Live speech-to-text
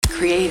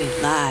Created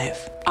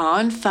live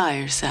on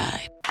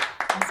Fireside.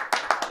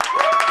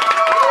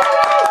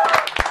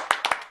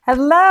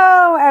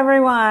 Hello,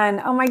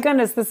 everyone. Oh my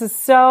goodness, this is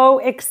so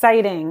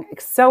exciting.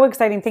 So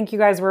exciting. Thank you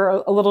guys.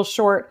 We're a little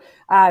short,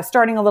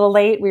 starting a little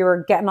late. We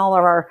were getting all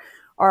of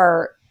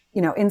our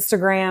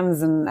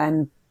Instagrams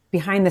and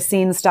behind the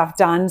scenes stuff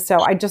done. So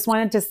I just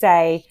wanted to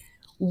say,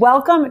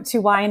 welcome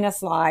to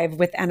YNS Live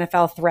with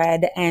NFL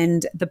Thread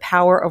and the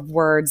Power of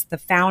Words. The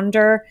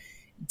founder,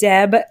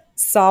 Deb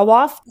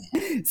Sawoff.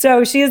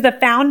 So she is the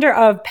founder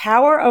of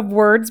Power of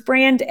Words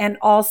brand and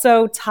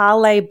also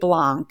Tale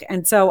Blanc.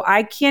 And so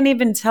I can't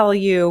even tell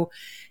you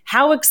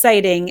how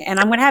exciting. And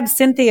I'm going to have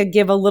Cynthia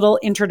give a little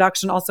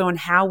introduction also on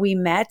how we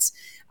met,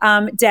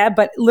 Deb.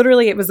 But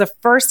literally, it was the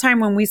first time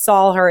when we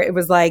saw her, it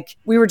was like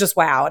we were just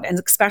wowed, and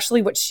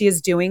especially what she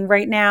is doing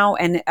right now.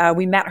 And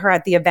we met her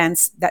at the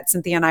events that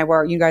Cynthia and I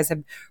were. You guys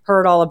have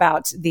heard all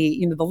about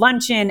the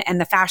luncheon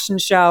and the fashion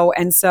show.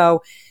 And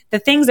so the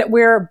things that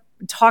we're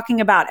talking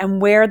about and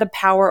where the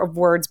Power of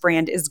Words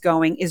brand is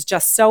going is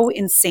just so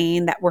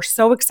insane that we're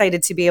so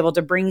excited to be able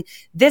to bring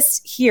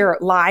this here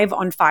live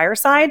on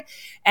Fireside.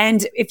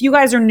 And if you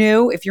guys are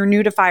new, if you're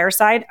new to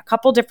Fireside, a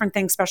couple different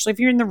things, especially if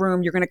you're in the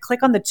room, you're going to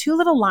click on the two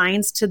little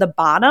lines to the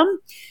bottom.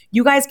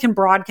 You guys can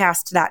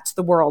broadcast that to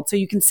the world. So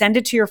you can send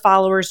it to your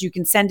followers. You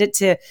can send it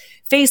to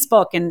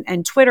Facebook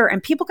and Twitter,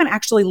 and people can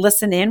actually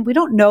listen in. We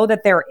don't know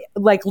that they're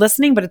like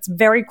listening, but it's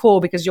very cool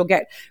because you'll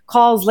get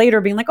calls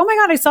later being like, oh my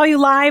God, I saw you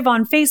live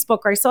on Facebook,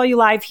 or I saw you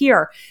live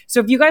here. So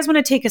if you guys want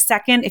to take a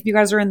second, if you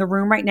guys are in the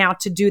room right now,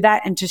 to do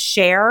that and to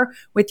share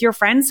with your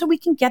friends so we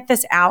can get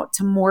this out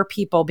to more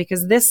people,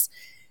 because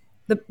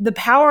the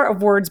Power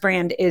of Words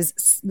brand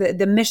is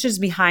the missions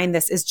behind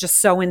this is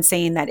just so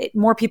insane that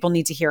more people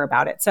need to hear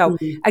about it. So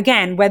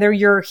again, whether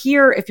you're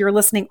here, if you're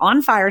listening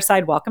on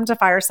Fireside, welcome to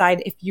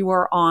Fireside. If you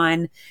are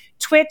on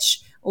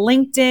Twitch,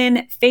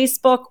 LinkedIn,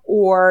 Facebook,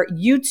 or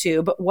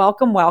YouTube,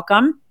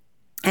 welcome.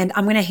 And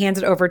I'm going to hand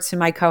it over to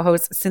my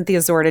co-host, Cynthia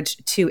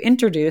Zordich, to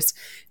introduce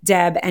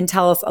Deb and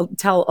tell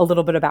a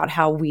little bit about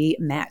how we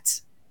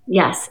met.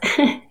 Yes.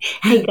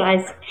 Hey,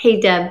 guys. Hey,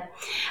 Deb.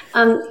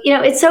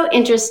 It's so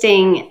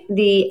interesting,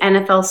 the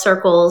NFL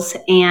circles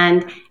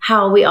and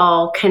how we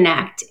all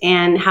connect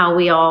and how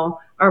we all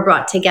are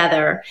brought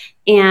together.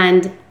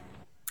 And,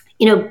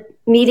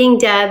 meeting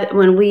Deb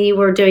when we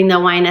were doing the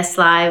YNS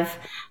Live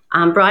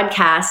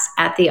broadcast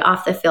at the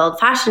Off the Field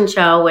fashion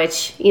show,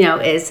 which,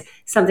 is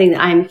something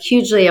that I'm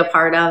hugely a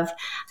part of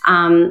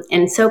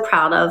and so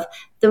proud of.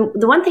 The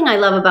one thing I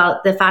love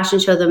about the fashion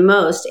show the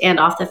most and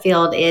Off the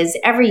Field is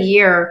every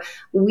year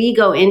we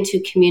go into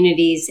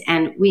communities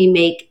and we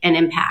make an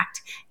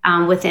impact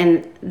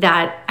within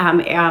that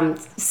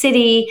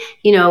city,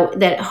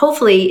 that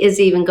hopefully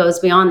even goes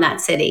beyond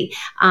that city.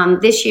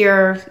 This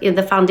year,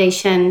 the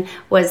foundation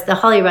was the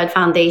Holly Red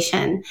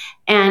Foundation.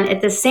 And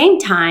at the same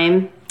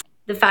time,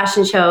 the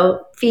fashion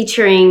show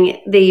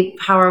featuring the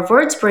Power of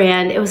Words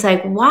brand, it was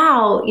like,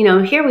 wow,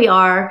 here we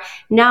are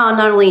now,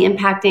 not only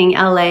impacting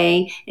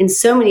LA in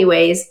so many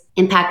ways,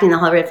 impacting the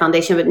Holly Red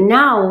Foundation, but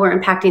now we're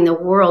impacting the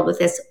world with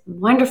this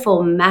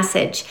wonderful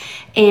message.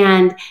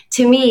 And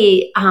to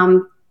me,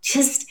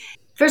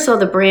 first of all,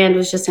 the brand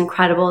was just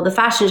incredible. The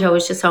fashion show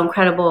was just so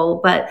incredible,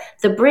 but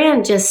the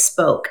brand just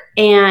spoke.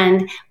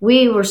 And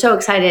we were so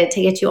excited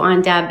to get you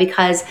on, Deb,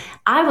 because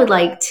I would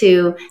like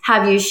to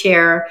have you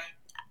share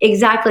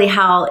exactly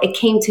how it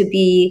came to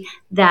be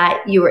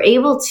that you were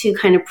able to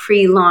kind of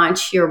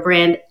pre-launch your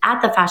brand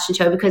at the fashion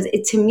show, because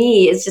to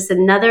me, it's just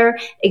another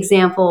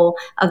example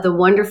of the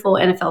wonderful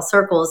NFL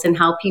circles and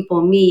how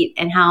people meet,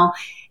 and how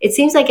it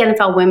seems like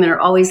NFL women are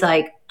always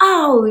like,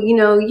 oh,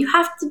 you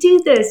have to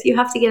do this, you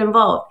have to get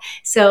involved.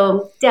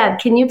 So Deb,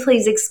 can you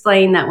please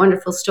explain that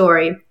wonderful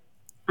story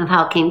of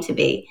how it came to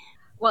be?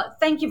 Well,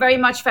 thank you very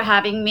much for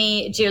having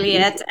me,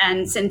 Juliet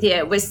and Cynthia.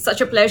 It was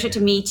such a pleasure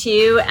to meet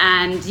you.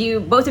 And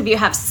both of you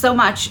have so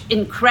much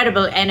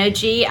incredible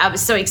energy. I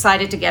was so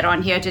excited to get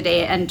on here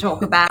today and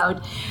talk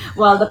about,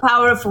 the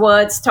Power of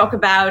Words, talk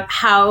about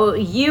how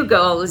you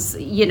girls,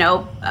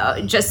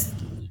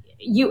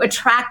 you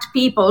attract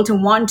people to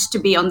want to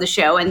be on the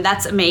show. And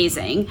that's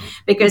amazing,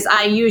 because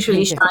I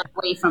usually shy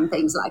away from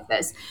things like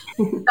this.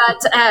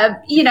 But,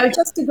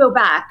 just to go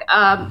back,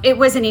 it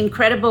was an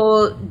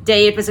incredible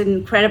day. It was an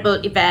incredible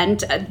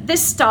event.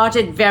 This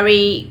started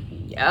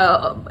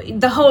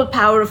the whole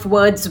Power of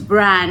Words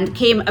brand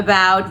came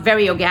about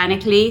very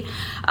organically.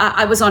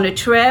 I was on a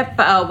trip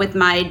with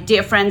my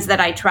dear friends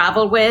that I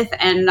travel with,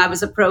 and I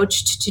was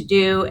approached to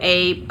do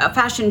a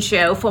fashion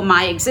show for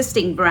my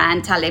existing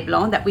brand, Tale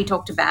Blanc, that we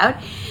talked about,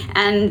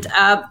 and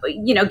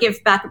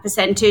give back a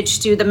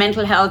percentage to the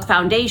Mental Health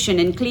Foundation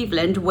in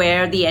Cleveland,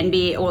 where the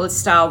NBA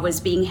All-Star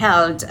was being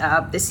held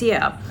this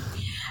year.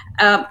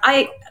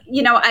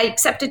 I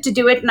accepted to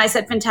do it, and I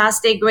said,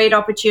 fantastic, great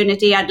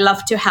opportunity. I'd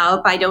love to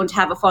help. I don't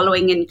have a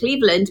following in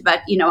Cleveland,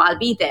 but, I'll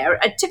be there.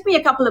 It took me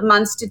a couple of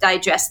months to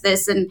digest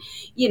this and,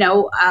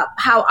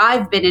 how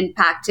I've been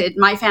impacted.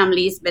 My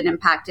family's been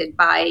impacted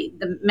by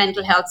the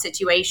mental health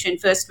situation,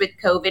 first with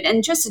COVID,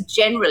 and just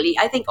generally,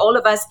 I think all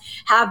of us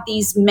have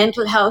these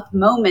mental health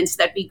moments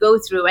that we go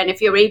through. And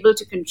if you're able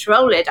to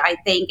control it, I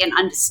think, and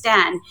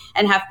understand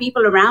and have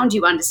people around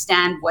you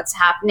understand what's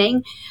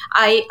happening,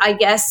 I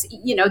guess,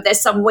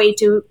 there's some way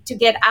to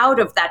get out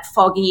of that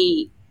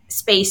foggy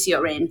space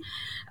you're in.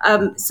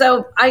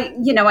 So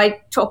I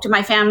talked to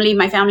my family.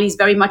 My family is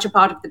very much a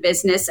part of the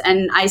business.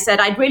 And I said,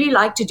 I'd really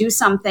like to do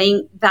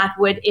something that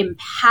would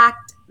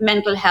impact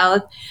mental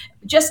health,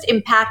 just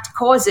impact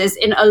causes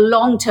in a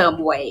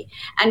long-term way.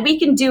 And we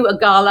can do a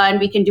gala and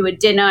we can do a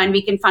dinner and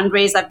we can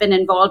fundraise. I've been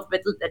involved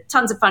with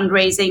tons of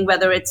fundraising,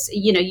 whether it's,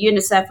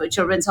 UNICEF or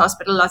Children's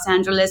Hospital Los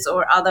Angeles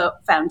or other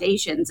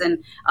foundations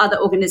and other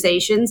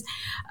organizations.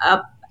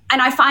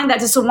 And I find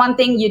that it's the one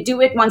thing, you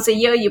do it once a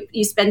year,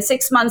 you spend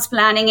 6 months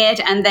planning it,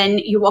 and then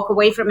you walk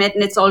away from it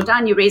and it's all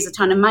done. You raise a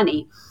ton of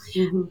money.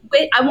 Mm-hmm.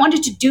 But I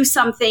wanted to do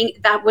something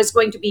that was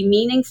going to be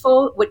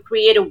meaningful, would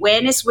create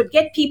awareness, would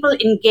get people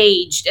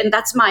engaged. And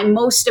that's my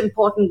most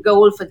important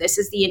goal for this,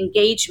 is the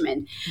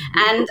engagement. Mm-hmm.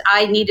 And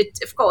I needed,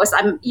 of course,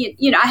 I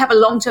have a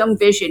long-term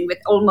vision with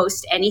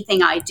almost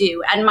anything I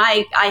do. And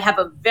I have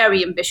a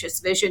very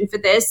ambitious vision for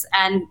this,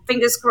 and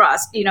fingers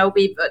crossed,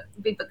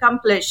 we've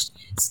accomplished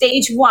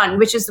stage 1,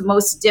 which is the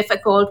most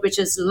difficult, which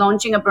is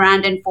launching a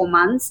brand in 4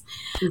 months.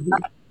 Mm-hmm.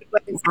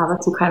 Oh,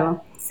 that's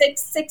incredible.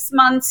 Six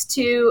months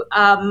to,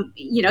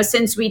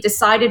 since we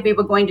decided we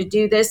were going to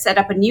do this, set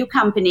up a new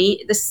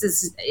company. This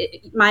is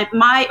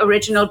my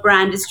original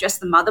brand is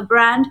just the mother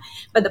brand,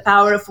 but the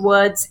Power of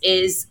Words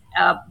is,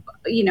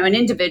 an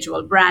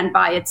individual brand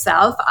by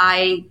itself.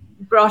 I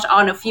brought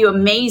on a few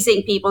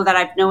amazing people that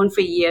I've known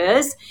for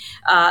years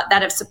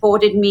that have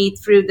supported me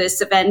through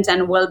this event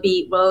and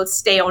will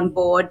stay on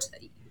board,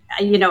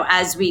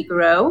 as we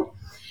grow.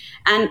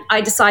 And I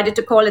decided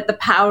to call it the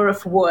Power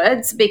of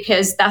Words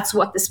because that's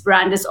what this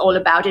brand is all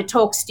about. It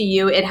talks to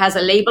you. It has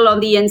a label on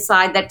the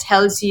inside that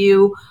tells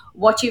you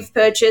what you've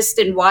purchased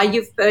and why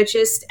you've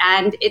purchased,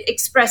 and it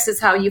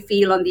expresses how you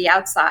feel on the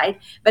outside,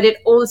 but it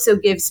also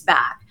gives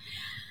back.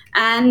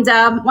 And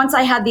once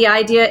I had the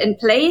idea in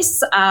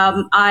place,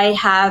 I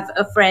have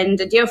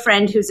a dear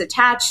friend who's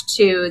attached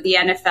to the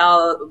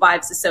NFL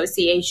Wives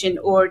Association,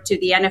 or to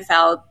the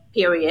NFL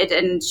period,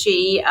 and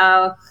she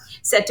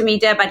said to me,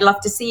 Deb, I'd love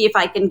to see if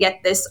I can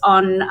get this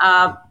on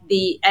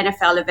the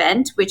NFL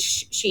event,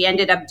 which she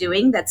ended up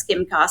doing. That's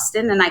Kim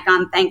Costin, and I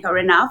can't thank her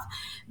enough,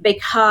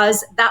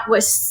 because that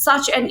was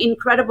such an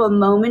incredible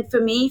moment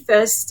for me.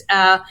 First,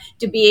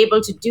 to be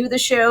able to do the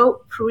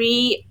show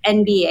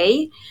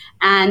pre-NBA,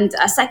 and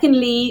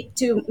secondly,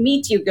 to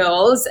meet you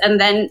girls, and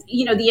then,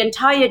 the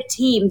entire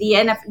team,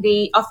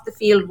 the Off the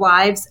Field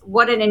Wives.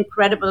 What an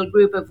incredible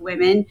group of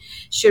women.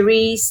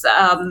 Charisse,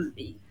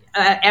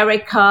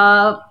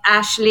 Erica,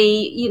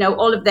 Ashley,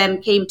 all of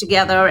them came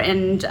together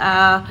and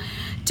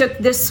took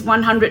this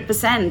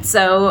 100%.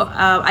 So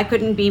I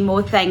couldn't be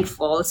more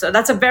thankful. So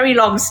that's a very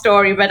long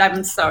story, but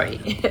I'm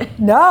sorry.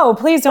 No,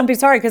 please don't be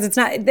sorry, because it's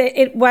not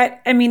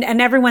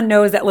and everyone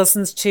knows that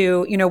listens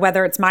to,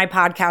 whether it's my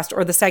podcast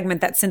or the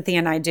segment that Cynthia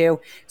and I do,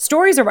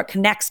 stories are what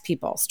connects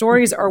people.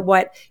 Stories are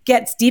what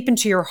gets deep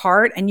into your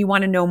heart and you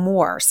want to know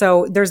more.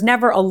 So there's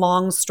never a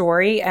long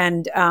story.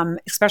 And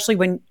especially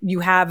when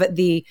you have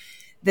the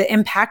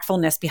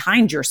impactfulness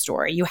behind your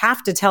story. You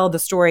have to tell the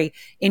story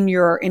in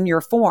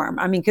your form.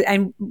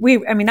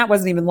 That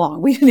wasn't even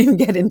long. We didn't even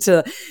get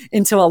into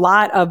a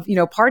lot of,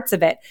 parts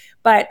of it.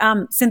 But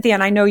Cynthia,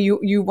 and I know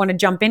you want to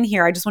jump in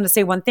here. I just want to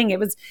say one thing. That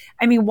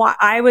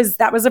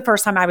was the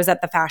first time I was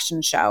at the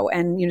fashion show,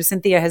 and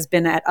Cynthia has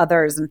been at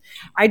others, and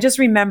I just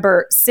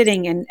remember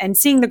sitting and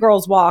seeing the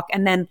girls walk,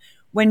 and then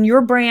when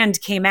your brand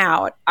came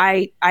out,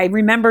 I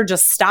remember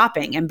just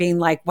stopping and being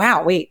like,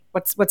 wow, wait,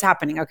 what's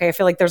happening? Okay, I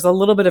feel like there's a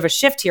little bit of a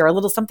shift here,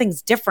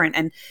 something's different.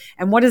 And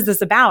what is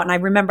this about? And I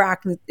remember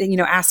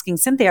asking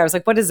Cynthia, I was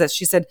like, what is this?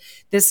 She said,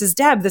 this is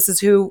Deb. This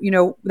is who,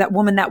 that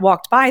woman that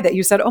walked by that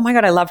you said, oh my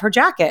God, I love her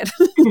jacket.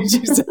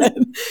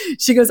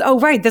 She goes, oh,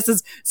 right. This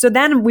is, so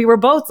then we were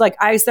both like,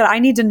 I said, I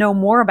need to know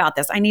more about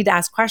this. I need to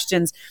ask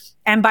questions.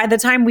 And by the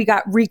time we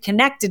got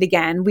reconnected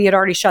again, we had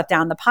already shut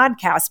down the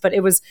podcast. But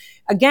it was,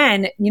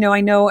 again,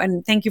 I know,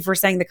 and thank you for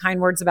saying the kind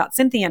words about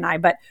Cynthia and I,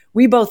 but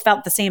we both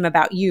felt the same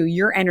about you,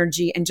 your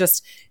energy, and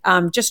just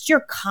your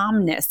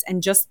calmness,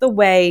 and just the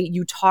way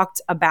you talked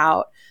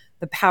about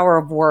the power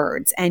of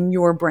words and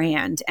your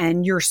brand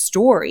and your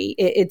story.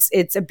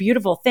 It's a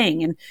beautiful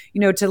thing. And,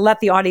 to let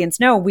the audience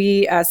know,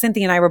 we,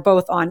 Cynthia and I were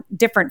both on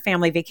different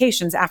family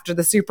vacations after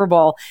the Super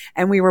Bowl,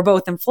 and we were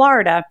both in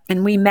Florida,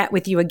 and we met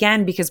with you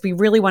again because we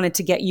really wanted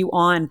to get you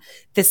on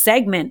this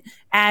segment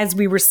as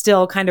we were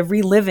still kind of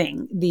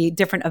reliving the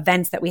different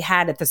events that we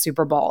had at the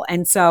Super Bowl.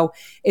 And so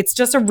it's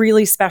just a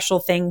really special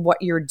thing what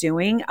you're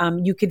doing.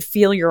 You could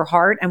feel your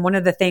heart. And one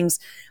of the things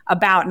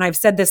about, and I've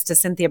said this to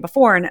Cynthia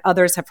before, and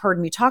others have heard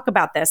me talk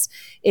about this,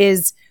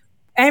 is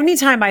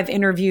anytime I've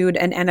interviewed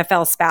an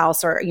NFL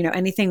spouse or,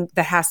 anything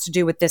that has to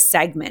do with this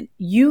segment,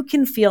 you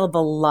can feel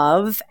the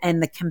love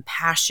and the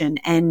compassion,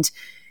 and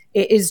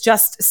it is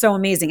just so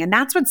amazing. And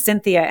that's what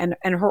Cynthia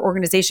and her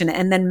organization,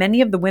 and then many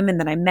of the women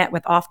that I met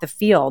with off the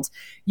field,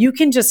 you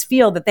can just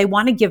feel that they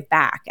want to give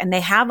back and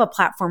they have a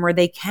platform where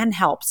they can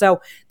help. So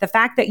the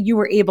fact that you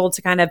were able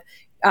to kind of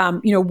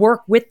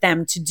work with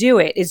them to do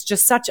it is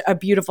just such a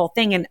beautiful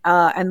thing.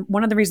 And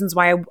one of the reasons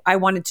why I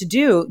wanted to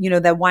do,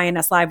 the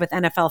YNS Live with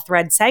NFL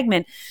Thread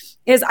segment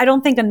is I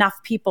don't think enough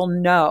people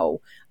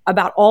know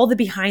about all the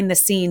behind the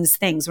scenes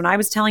things. When I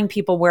was telling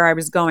people where I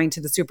was going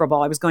to the Super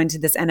Bowl, I was going to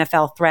this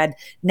NFL Thread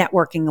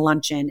networking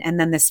luncheon and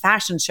then this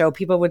fashion show,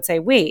 people would say,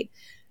 wait,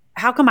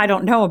 how come I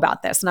don't know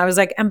about this? And I was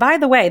like, and by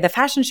the way, the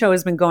fashion show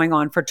has been going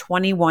on for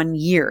 21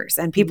 years.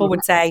 And people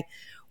would say,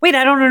 wait,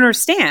 I don't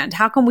understand.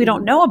 How come we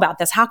don't know about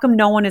this? How come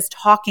no one is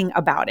talking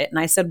about it? And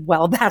I said,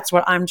 well, that's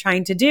what I'm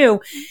trying to do.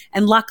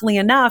 And luckily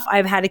enough,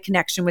 I've had a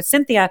connection with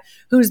Cynthia,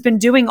 who's been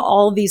doing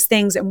all these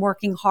things and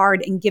working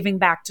hard and giving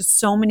back to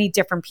so many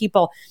different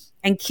people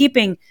and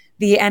keeping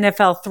the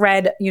NFL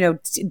Thread,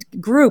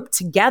 group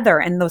together,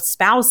 and the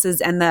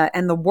spouses and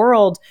the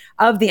world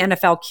of the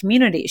NFL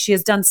community. She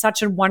has done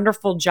such a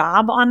wonderful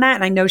job on that.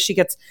 And I know she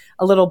gets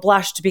a little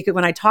blushed because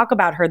when I talk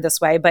about her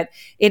this way, but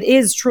it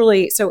is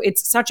truly, so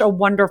it's such a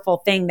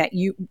wonderful thing that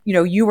you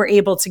were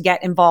able to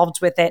get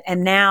involved with it.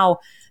 And now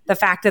the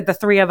fact that the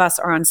three of us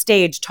are on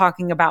stage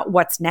talking about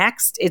what's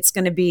next, it's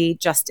going to be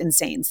just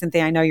insane.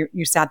 Cynthia, I know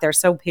you sat there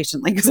so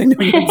patiently because I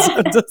know you had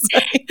stuff to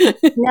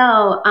say.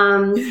 No,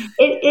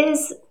 it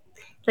is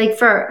like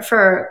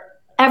for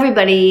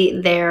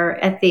everybody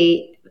there at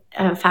the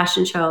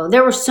fashion show,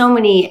 there were so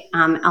many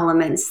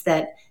elements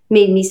that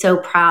made me so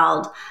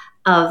proud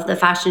of the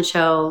fashion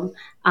show,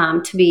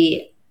 to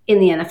be in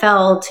the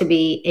NFL, to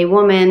be a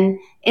woman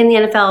in the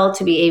NFL,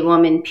 to be a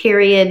woman,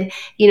 period.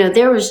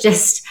 There was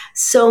just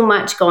so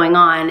much going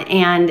on.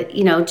 And,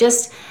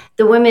 just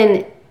the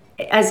women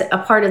as a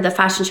part of the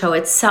fashion show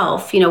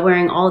itself,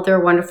 wearing all their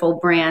wonderful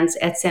brands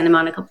at Santa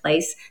Monica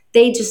Place,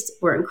 they just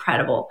were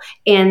incredible.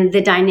 And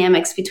the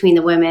dynamics between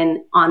the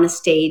women on the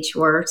stage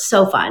were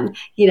so fun,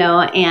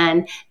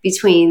 and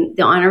between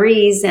the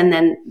honorees and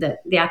then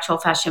the actual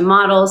fashion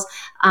models,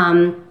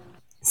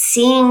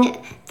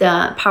 seeing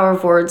the power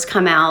forwards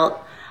come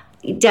out.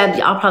 Deb,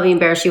 I'll probably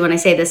embarrass you when I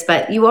say this,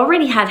 but you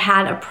already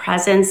had a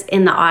presence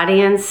in the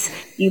audience.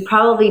 You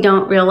probably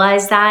don't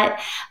realize that,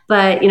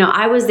 but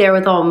I was there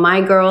with all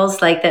my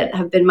girls, like that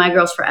have been my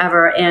girls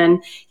forever,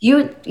 and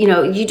you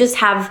just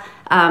have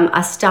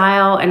a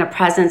style and a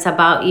presence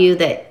about you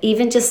that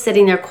even just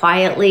sitting there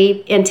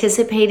quietly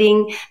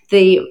anticipating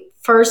the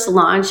first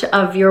launch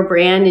of your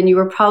brand, and you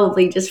were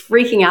probably just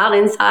freaking out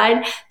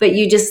inside, but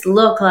you just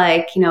look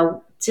like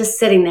just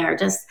sitting there,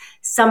 just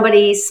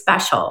somebody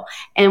special.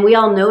 And we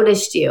all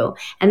noticed you.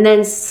 And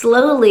then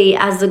slowly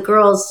as the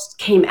girls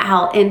came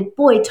out, and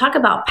boy, talk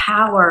about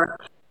power,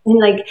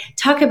 and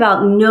talk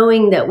about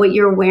knowing that what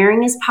you're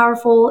wearing is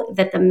powerful,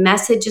 that the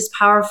message is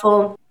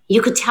powerful.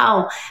 You could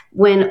tell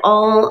when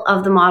all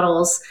of the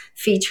models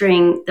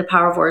featuring the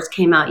power forwards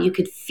came out, you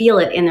could feel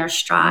it in their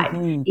stride,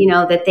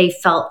 that they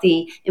felt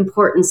the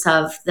importance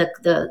of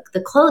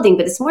the clothing,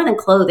 but it's more than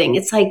clothing.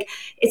 It's like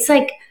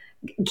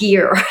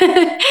gear,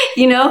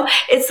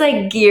 it's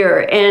like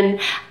gear.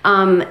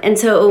 And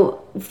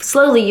so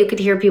slowly you could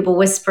hear people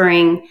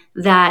whispering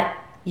that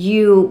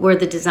you were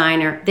the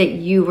designer, that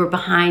you were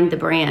behind the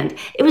brand.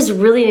 It was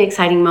really an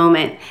exciting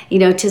moment,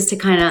 just to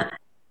kind of,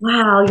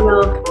 wow,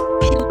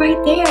 she's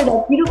right there.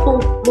 That beautiful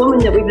woman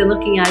that we've been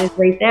looking at is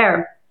right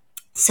there.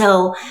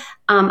 So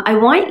I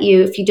want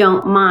you, if you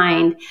don't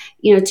mind,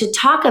 to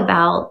talk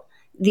about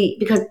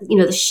because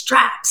the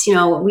straps,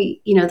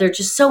 they're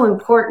just so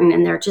important,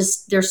 and they're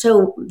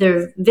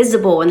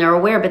visible and they're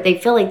aware, but they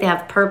feel like they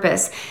have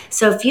purpose.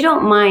 So if you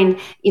don't mind,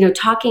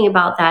 talking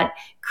about that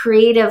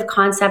creative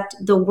concept,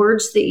 the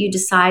words that you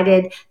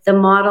decided, the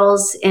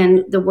models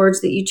and the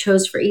words that you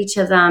chose for each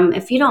of them,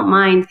 if you don't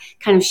mind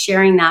kind of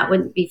sharing that,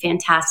 would be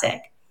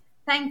fantastic.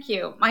 Thank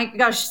you. My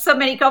gosh, so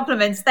many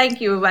compliments. Thank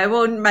you.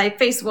 My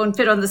face won't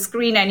fit on the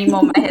screen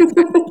anymore. My head's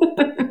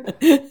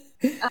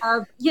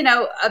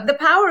the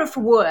power of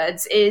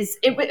words is,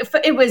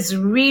 it was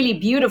really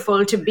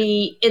beautiful to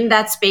be in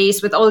that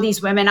space with all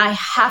these women. I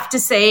have to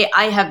say,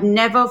 I have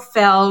never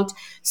felt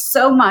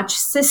so much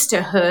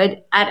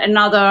sisterhood at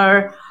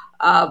another,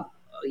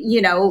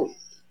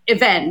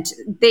 event.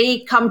 They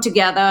come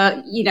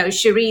together,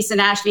 Cherise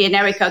and Ashley and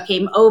Erica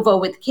came over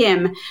with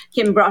Kim.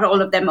 Kim brought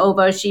all of them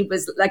over. She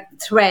was like the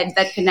thread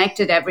that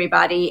connected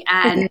everybody.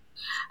 And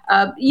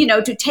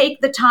to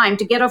take the time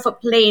to get off a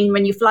plane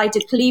when you fly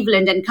to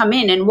Cleveland and come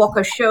in and walk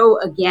a show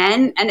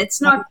again. And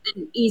it's not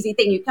an easy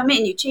thing. You come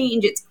in, you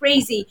change, it's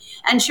crazy.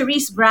 And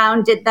Cherise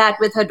Brown did that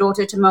with her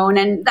daughter Timon.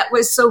 And that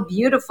was so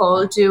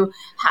beautiful to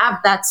have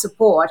that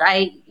support.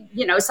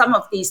 Some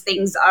of these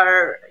things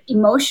are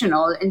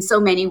emotional in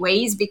so many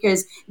ways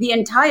because the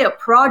entire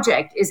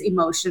project is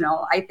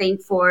emotional. I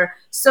think for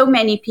so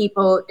many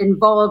people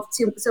involved,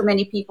 so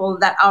many people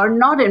that are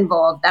not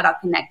involved that are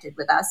connected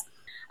with us.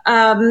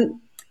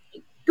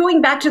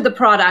 going back to the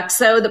product,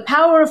 so the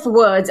power of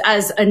words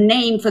as a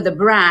name for the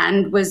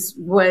brand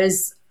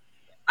was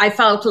I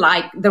felt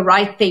like the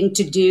right thing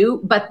to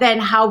do, but then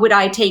how would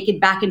I take it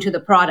back into the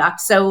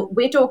product? So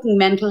we're talking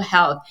mental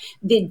health.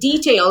 The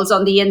details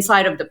on the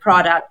inside of the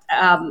product,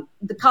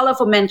 the color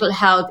for mental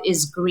health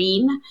is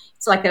green.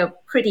 It's like a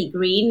pretty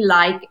green,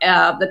 like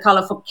the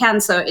color for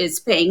cancer is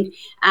pink.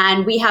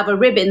 And we have a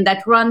ribbon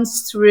that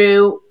runs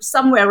through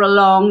somewhere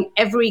along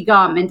every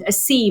garment, a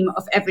seam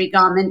of every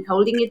garment,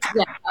 holding it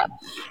together.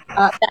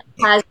 That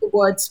has the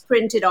words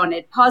printed on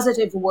it,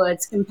 positive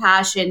words,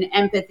 compassion,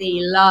 empathy,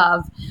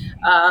 love,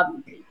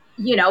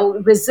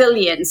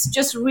 resilience,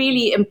 just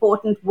really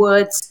important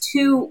words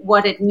to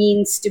what it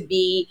means to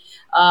be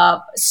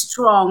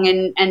strong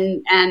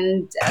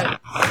and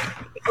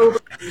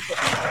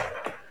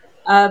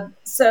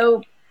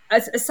so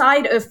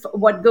aside of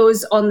what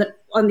goes on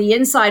the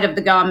inside of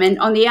the garment,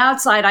 on the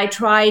outside, I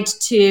tried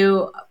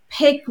to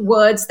pick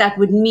words that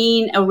would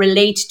mean or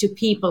relate to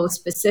people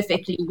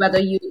specifically, whether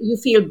you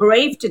feel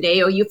brave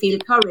today or you feel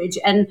courage.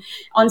 And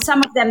on some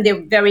of them,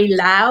 they're very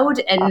loud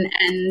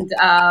and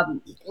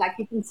like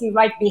you can see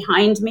right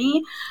behind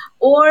me,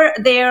 or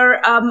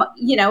they're,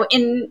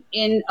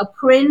 in a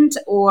print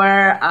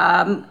or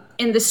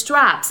in the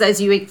straps,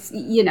 as you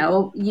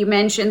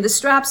mentioned. The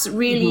straps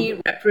really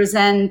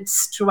represent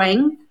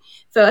strength.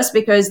 First,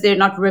 because they're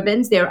not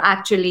ribbons, they're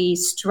actually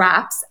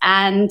straps.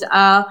 And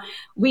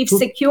we've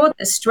secured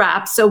the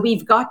straps, so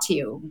we've got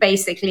you,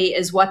 basically,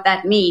 is what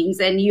that means.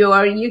 And you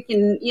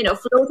can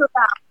float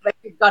around, but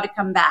you've got to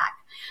come back.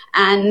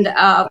 And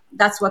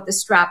that's what the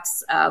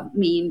straps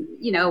mean,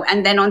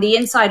 And then on the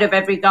inside of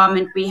every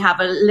garment, we have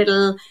a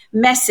little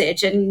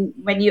message. And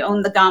when you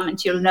own the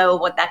garment, you'll know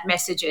what that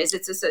message is.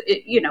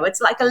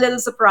 It's like a little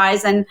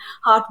surprise and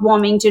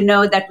heartwarming to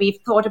know that we've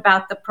thought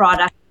about the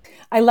product.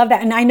 I love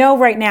that. And I know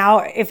right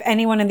now, if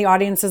anyone in the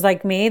audience is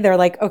like me, they're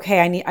like,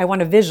 okay, I want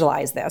to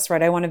visualize this,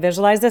 right? I want to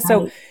visualize this.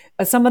 Right.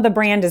 So some of the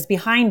brand is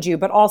behind you,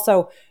 but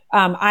also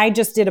I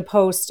just did a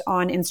post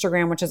on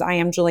Instagram, which is I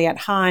am Juliette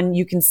Hahn.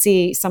 You can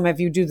see, some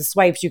of you do the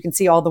swipes, you can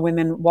see all the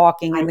women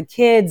walking and the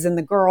kids and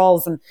the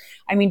girls. And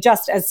I mean,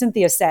 just as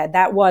Cynthia said,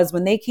 that was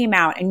when they came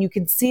out and you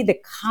could see the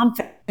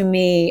confidence in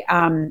me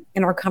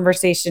in our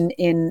conversation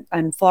in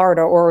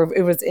Florida, or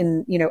it was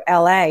in,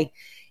 LA.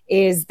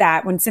 Is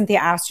that when Cynthia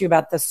asked you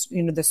about this,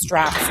 the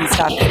straps and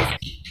stuff,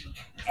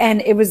 and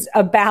it was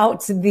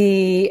about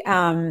the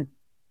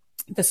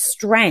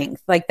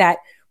strength, like that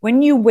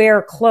when you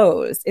wear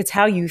clothes, it's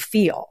how you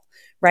feel,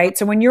 right?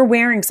 So when you're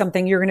wearing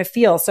something, you're going to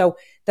feel. So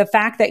the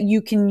fact that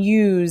you can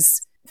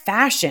use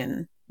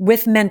fashion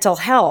with mental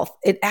health,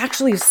 it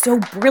actually is so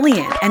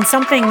brilliant and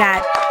something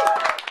that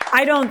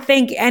I don't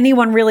think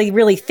anyone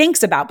really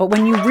thinks about. But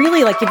when you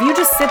really, like, if you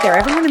just sit there,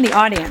 everyone in the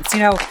audience,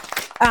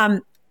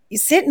 you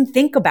sit and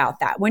think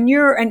about that when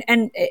you're,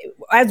 and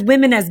as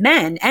women, as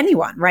men,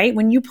 anyone, right?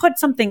 When you put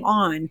something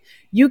on,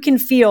 you can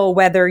feel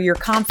whether you're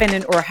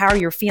confident or how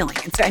you're feeling.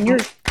 And your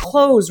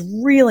clothes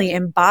really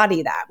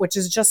embody that, which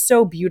is just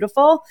so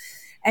beautiful.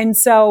 And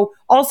so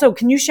also,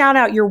 can you shout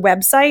out your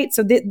website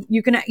so that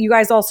you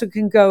guys also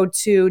can go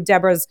to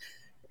Deborah's,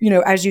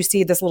 as you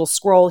see this little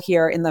scroll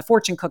here in the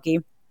fortune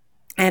cookie,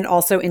 and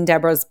also in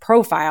Deborah's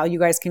profile, you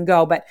guys can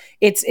go, but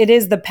it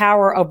is the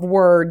power of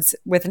words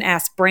with an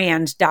S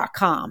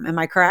brand.com. Am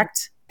I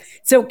correct?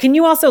 So can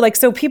you also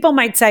so people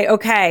might say,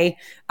 okay,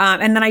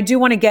 and then I do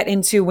want to get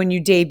into when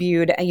you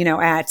debuted, at,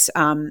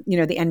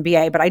 the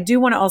NBA, but I do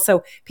want to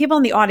also, people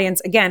in the audience,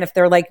 again, if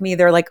they're like me,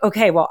 they're like,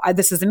 okay, well,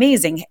 this is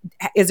amazing.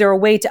 Is there a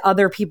way to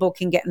other people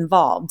can get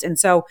involved? And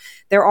so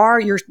there are,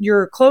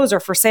 your clothes are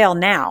for sale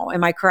now.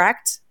 Am I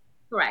correct?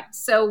 Correct.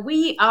 So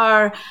we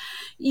are,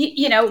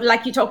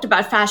 like you talked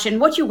about fashion,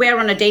 what you wear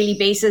on a daily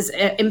basis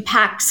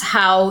impacts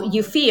how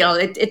you feel.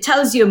 It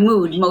tells your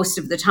mood most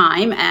of the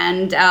time.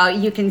 And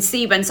you can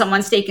see when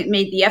someone's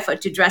made the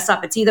effort to dress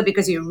up, it's either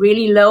because you're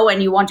really low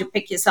and you want to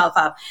pick yourself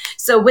up.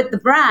 So with the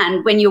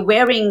brand, when you're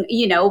wearing,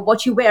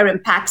 what you wear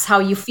impacts how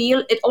you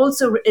feel. It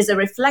also is a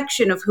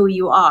reflection of who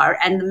you are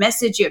and the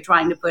message you're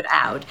trying to put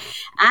out.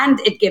 And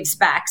it gives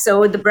back.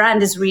 So the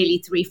brand is really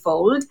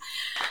threefold.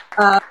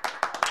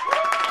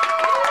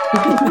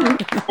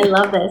 I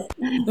love this.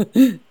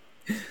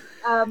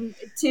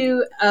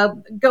 To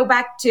go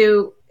back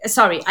to,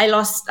 sorry, I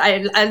lost.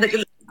 I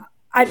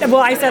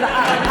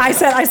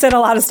said a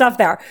lot of stuff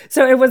there.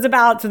 So it was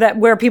about that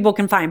where people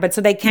can find, but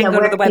so they can go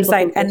to the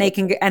website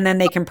and then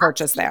they can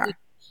purchase there.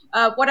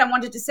 What I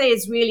wanted to say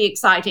is really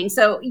exciting.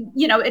 So,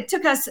 it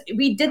took us,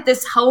 we did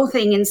this whole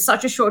thing in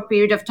such a short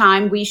period of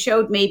time. We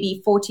showed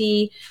maybe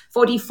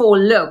 44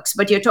 looks,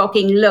 but you're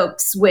talking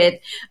looks with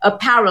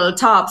apparel,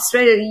 tops,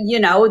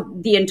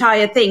 the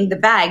entire thing, the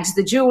bags,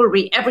 the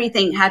jewelry,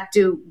 everything had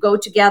to go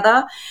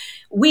together.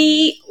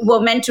 We were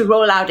meant to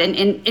roll out an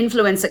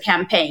influencer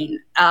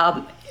campaign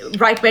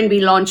right when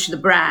we launched the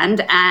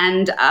brand.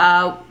 And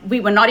we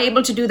were not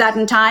able to do that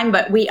in time,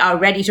 but we are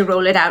ready to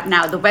roll it out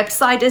now. The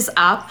website is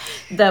up.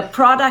 The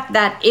product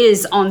that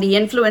is on the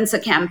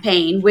influencer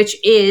campaign, which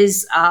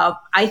is,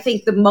 I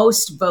think, the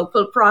most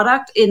vocal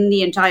product in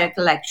the entire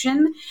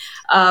collection,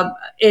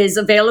 is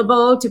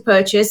available to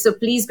purchase. So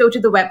please go to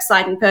the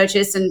website and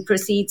purchase, and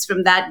proceeds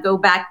from that go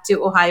back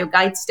to Ohio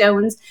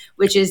Guidestones,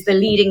 which is the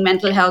leading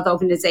mental health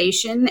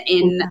organization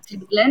in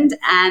Cleveland.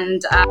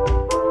 And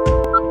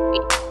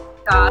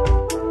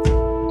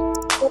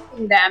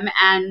supporting them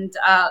and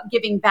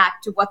giving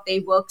back to what they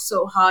work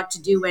so hard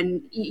to do,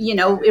 and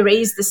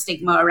erase the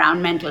stigma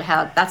around mental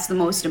health. That's the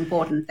most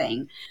important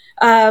thing.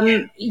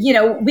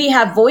 We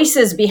have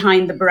voices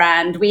behind the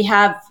brand. We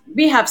have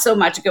so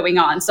much going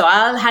on. So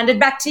I'll hand it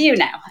back to you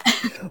now.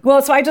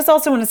 Well, so I just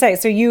also want to say,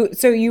 so you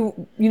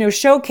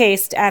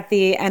showcased at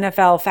the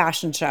NFL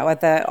fashion show, at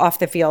the Off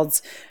the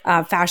Fields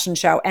fashion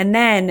show, and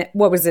then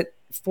what was it?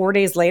 4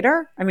 days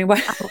later? I mean,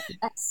 what?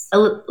 A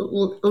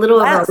little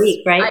over a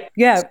week, right?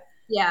 Yeah.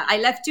 Yeah, I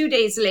left 2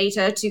 days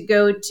later to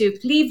go to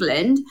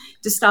Cleveland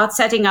to start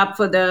setting up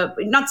for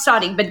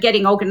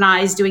getting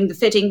organized, doing the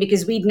fitting,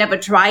 because we'd never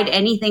tried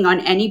anything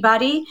on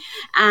anybody.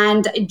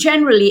 And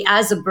generally,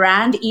 as a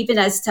brand, even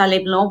as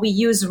Talib Law, we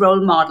use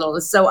role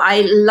models. So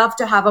I love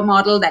to have a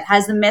model that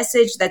has a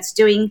message, that's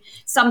doing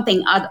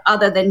something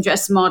other than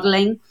just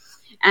modeling.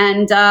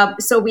 And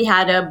so we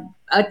had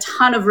a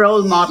ton of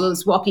role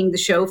models walking the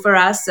show for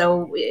us.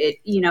 So it,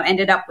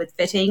 ended up with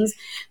fittings.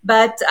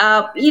 But,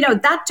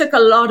 that took a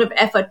lot of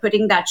effort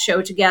putting that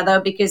show together,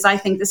 because I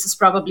think this is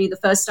probably the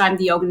first time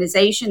the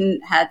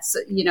organization had,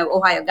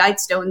 Ohio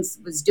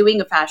Guidestones was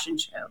doing a fashion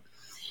show.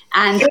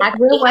 And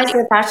where was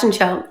the fashion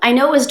show? I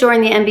know it was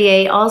during the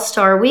NBA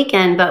All-Star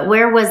Weekend, but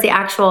where was the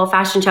actual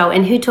fashion show,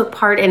 and who took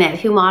part in it?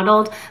 Who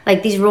modeled?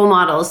 Like these role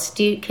models?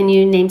 Can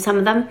you name some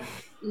of them?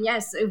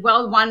 Yes.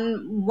 Well,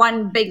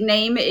 one big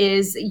name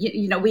is,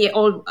 we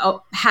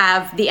all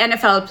have the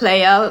NFL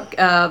player,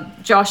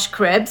 Josh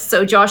Cribbs.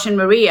 So Josh and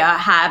Maria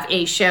have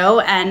a show,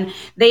 and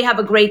they have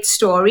a great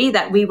story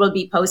that we will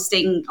be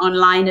posting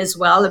online as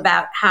well,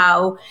 about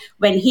how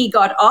when he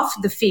got off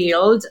the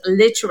field,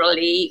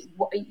 literally,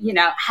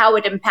 how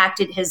it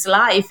impacted his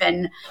life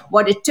and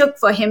what it took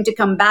for him to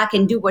come back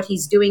and do what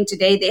he's doing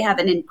today. They have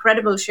an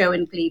incredible show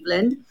in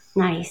Cleveland.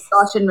 Nice.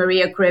 Josh and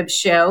Maria Cribbs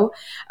show.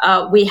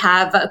 We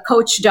have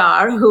Coach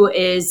Dar, who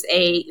is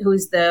a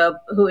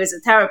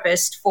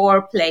therapist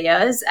for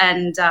players,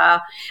 and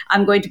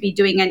I'm going to be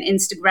doing an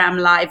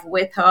Instagram live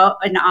with her.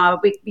 And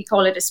we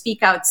call it a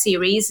Speak Out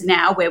series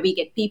now, where we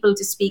get people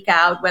to speak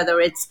out, whether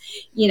it's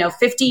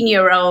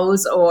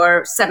 15-year-olds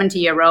or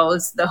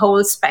 70-year-olds, the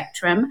whole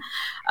spectrum.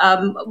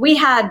 We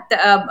had,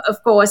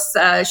 of course,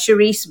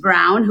 Sharice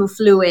Brown, who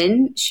flew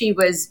in. She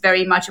was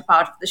very much a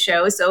part of the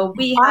show. So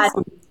we had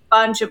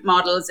bunch of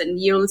models,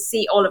 and you'll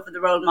see all of the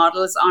role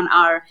models on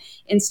our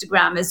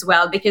Instagram as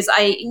well, because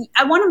I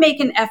want to make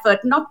an effort,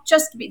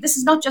 this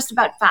is not just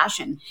about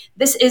fashion.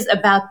 This is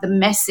about the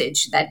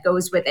message that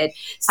goes with it.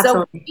 So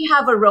Absolutely. We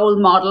have a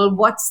role model.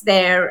 What's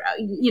their,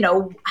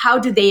 how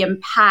do they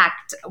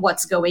impact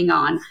what's going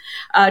on?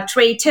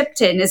 Trey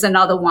Tipton is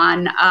another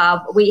one.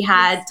 We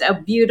had a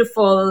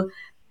beautiful,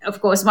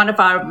 of course, one of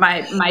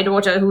my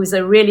daughter, who's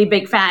a really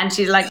big fan.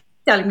 She's like,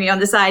 telling me on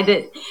the side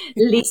that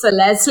Lisa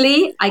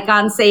Leslie, I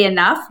can't say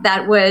enough.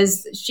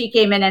 She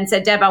came in and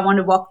said, Deb, I want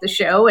to walk the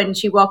show. And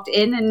she walked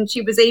in, and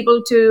she was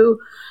able to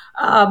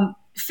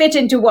fit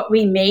into what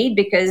we made,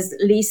 because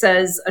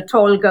Lisa's a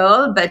tall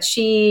girl, but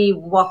she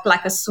walked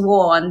like a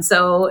swan.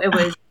 So it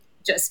was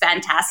just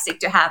fantastic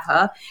to have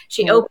her.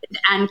 She opened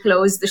and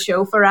closed the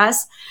show for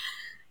us.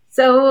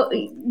 So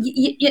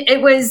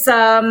it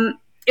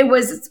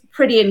was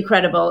pretty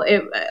incredible.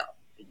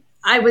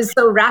 I was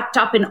so wrapped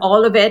up in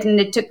all of it, and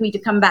it took me to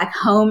come back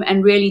home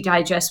and really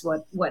digest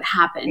what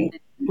happened.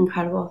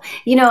 Incredible.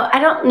 I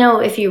don't know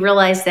if you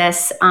realize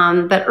this,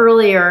 but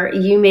earlier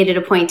you made it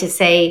a point to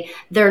say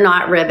they're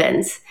not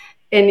ribbons.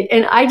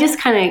 And I just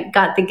kind of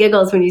got the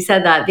giggles when you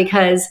said that,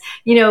 because,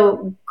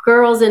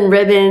 girls and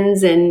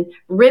ribbons in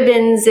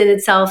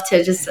itself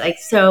to just like,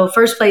 so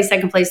first place,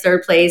 second place,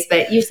 third place,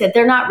 but you said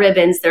they're not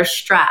ribbons, they're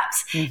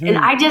straps. Mm-hmm. And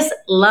I just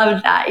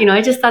loved that.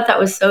 I just thought that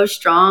was so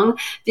strong,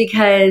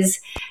 because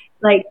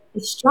like the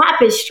strap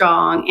is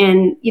strong,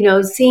 and,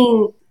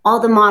 seeing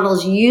all the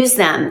models use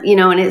them,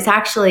 and it's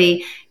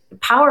actually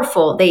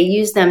powerful. They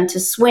use them to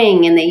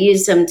swing, and they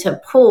use them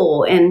to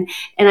pull. And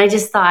I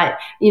just thought,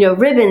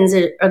 ribbons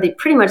are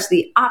pretty much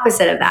the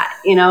opposite of that,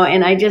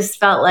 and I just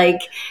felt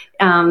like,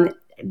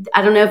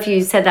 I don't know if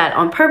you said that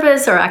on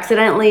purpose or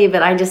accidentally,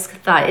 but I just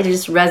thought it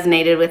just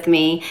resonated with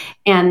me.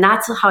 And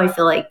that's how I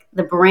feel like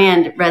the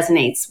brand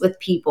resonates with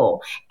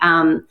people.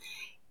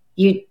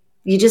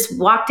 You just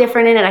walk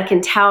different in it. I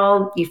can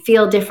tell you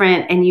feel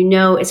different, and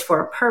it's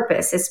for a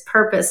purpose. It's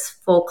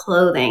purposeful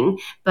clothing,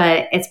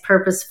 but it's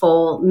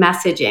purposeful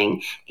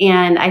messaging.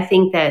 And I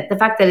think that the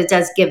fact that it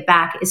does give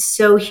back is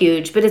so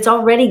huge, but it's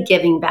already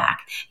giving back,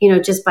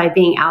 just by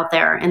being out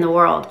there in the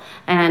world.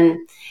 And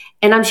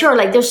I'm sure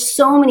like there's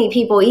so many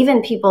people,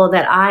 even people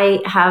that I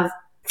have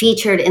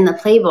featured in the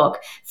playbook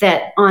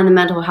that on the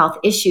mental health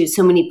issues,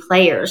 so many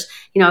players,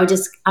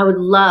 I would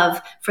love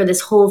for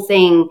this whole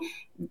thing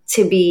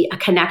to be a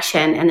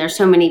connection. And there's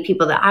so many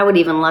people that I would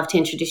even love to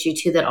introduce you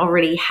to that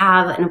already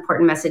have an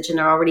important message and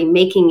are already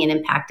making an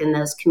impact in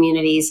those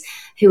communities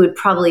who would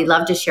probably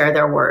love to share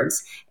their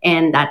words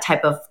and that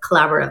type of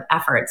collaborative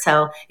effort.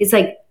 So it's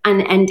like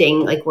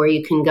unending, like where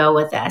you can go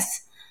with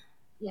this.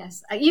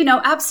 Yes,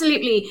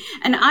 absolutely.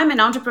 And I'm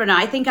an entrepreneur.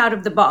 I think out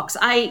of the box.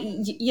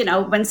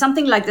 When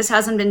something like this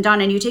hasn't been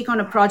done and you take on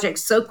a project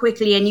so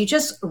quickly and you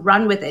just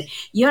run with it,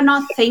 you're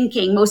not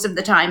thinking most of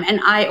the time. And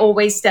I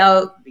always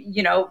tell,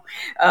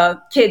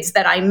 kids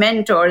that I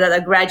mentor that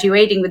are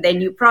graduating with their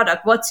new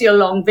product, what's your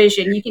long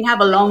vision? You can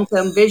have a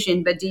long-term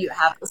vision, but do you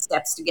have the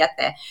steps to get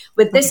there?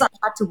 With this, I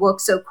had to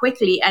work so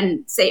quickly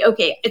and say,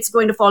 okay, it's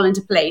going to fall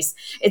into place.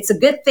 It's a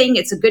good thing.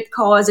 It's a good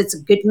cause. It's a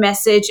good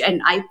message.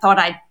 And I thought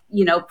I'd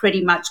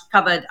pretty much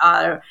covered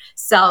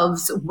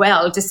ourselves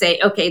well to say,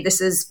 okay,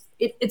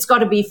 it's got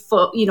to be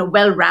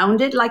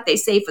well-rounded, like they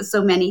say for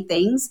so many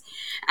things.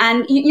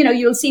 And,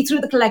 you'll see through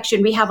the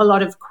collection, we have a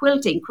lot of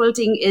quilting.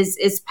 Quilting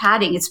is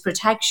padding, it's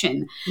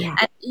protection. Yeah.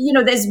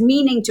 And, there's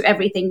meaning to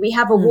everything. We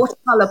have a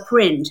watercolor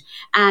print,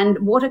 and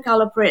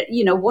watercolor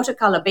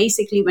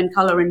basically when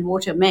color and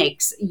water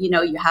mix, you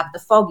have the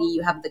foggy,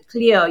 you have the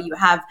clear, you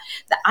have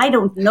the, I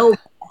don't know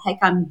heck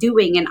I'm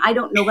doing, and I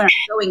don't know where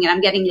I'm going, and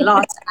I'm getting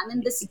lost. I'm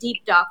in this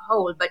deep dark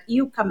hole, but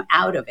you come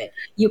out of it.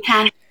 You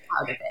can come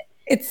out of it.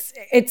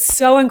 It's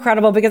so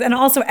incredible because, and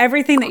also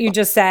everything that you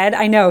just said,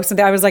 I know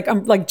something.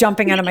 I'm like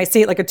jumping out of my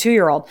seat like a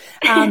 2-year-old.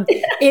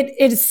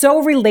 It is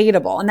so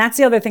relatable, and that's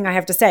the other thing I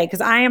have to say,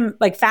 because I am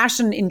like,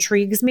 fashion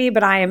intrigues me,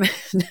 but I'm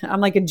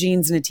like a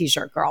jeans and a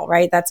t-shirt girl,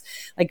 right? That's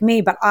like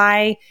me. But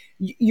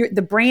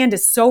the brand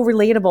is so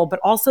relatable, but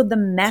also the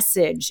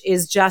message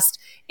is just,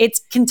 it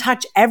can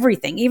touch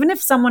everything. Even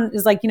if someone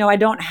is like, I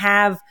don't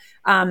have,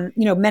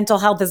 mental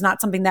health is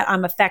not something that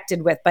I'm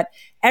affected with, but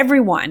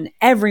everyone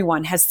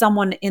has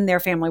someone in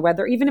their family,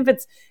 whether, even if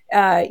it's,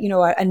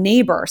 a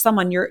neighbor or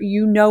someone,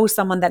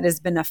 someone that has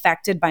been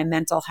affected by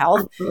mental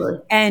health. Absolutely.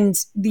 And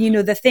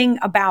the thing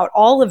about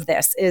all of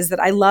this is that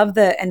I love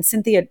and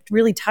Cynthia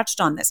really touched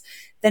on this,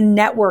 the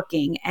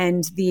networking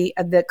and the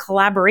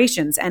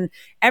collaborations. And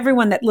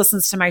everyone that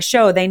listens to my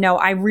show, they know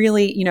I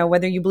really,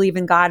 whether you believe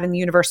in God and the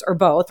universe or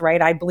both,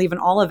 right? I believe in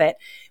all of it,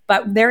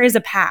 but there is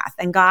a path,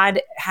 and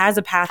God has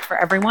a path for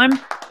everyone.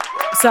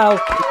 So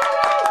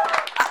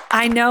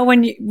I know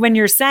when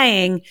you're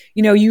saying,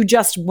 you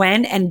just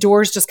went and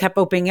doors just kept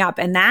opening up,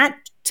 and that,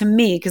 to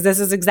me, because this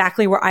is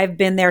exactly where I've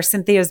been there,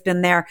 Cynthia's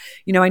been there,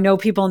 I know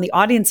people in the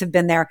audience have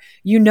been there,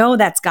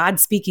 that's God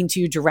speaking to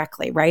you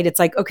directly, right? It's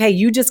like, okay,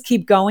 you just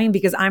keep going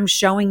because I'm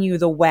showing you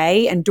the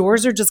way, and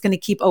doors are just going to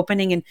keep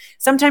opening. And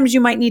sometimes you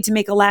might need to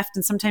make a left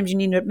and sometimes you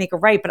need to make a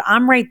right, but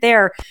I'm right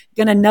there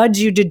going to nudge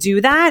you to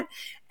do that.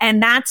 And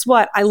that's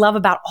what I love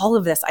about all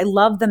of this. I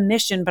love the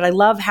mission, but I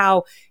love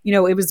how,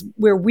 it was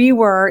where we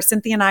were,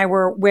 Cynthia and I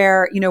were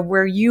where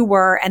you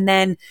were. And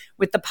then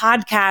with the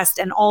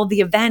podcast and all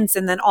the events,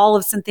 and then all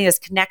of Cynthia's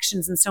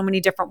connections in so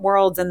many different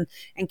worlds and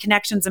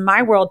connections in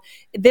my world,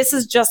 this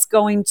is just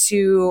going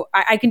to,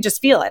 I can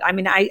just feel it. I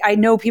mean, I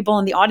know people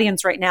in the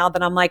audience right now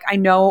that I'm like, I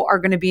know are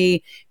going to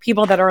be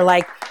people that are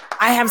like,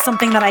 I have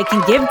something that I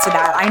can give to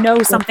that. I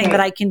know something that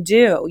I can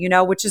do,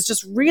 which is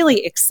just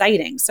really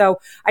exciting.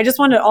 So I just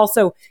want to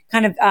also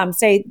kind of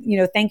say,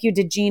 thank you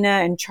to Gina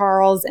and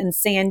Charles and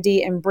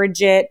Sandy and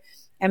Bridget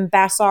and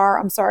Bassar.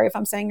 I'm sorry if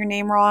I'm saying your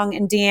name wrong.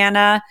 And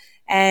Deanna,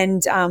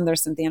 and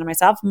there's Cynthia and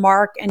myself,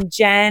 Mark and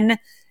Jen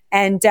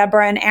and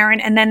Deborah and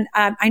Aaron. And then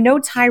I know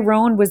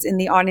Tyrone was in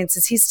the audience.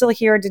 Is he still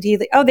here?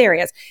 Oh, there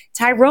he is.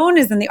 Tyrone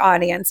is in the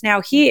audience.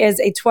 Now, he is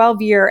a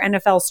 12-year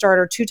NFL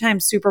starter, 2-time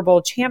Super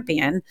Bowl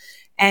champion.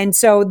 And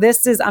so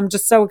I'm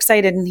just so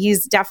excited. And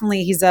he's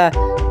a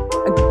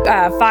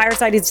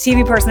Fireside. He's a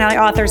TV personality,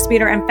 author,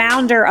 speaker, and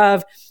founder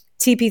of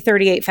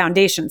TP38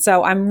 Foundation.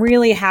 So I'm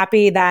really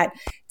happy that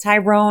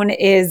Tyrone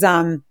is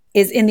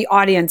in the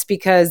audience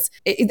because,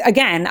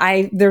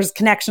 there's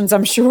connections,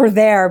 I'm sure,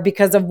 there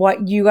because of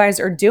what you guys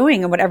are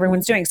doing and what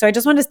everyone's doing. So I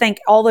just want to thank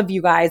all of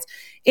you guys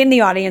in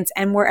the audience,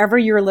 and wherever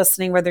you're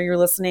listening, whether you're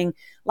listening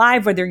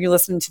live, whether you're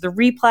listening to the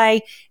replay,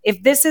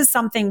 if this is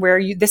something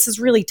where this has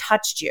really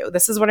touched you,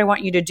 this is what I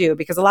want you to do.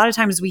 Because a lot of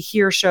times we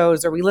hear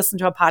shows or we listen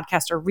to a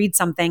podcast or read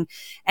something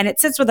and it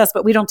sits with us,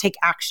 but we don't take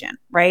action,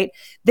 right?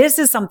 This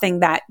is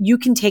something that you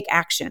can take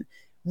action.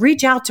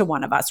 Reach out to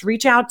one of us,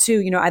 reach out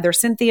to, either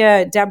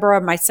Cynthia,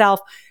 Deborah, myself,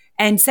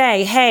 and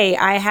say, hey,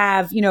 I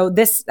have,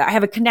 I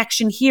have a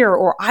connection here,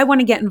 or I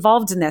want to get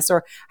involved in this,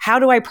 or how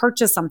do I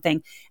purchase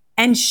something?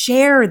 And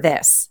share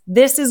this.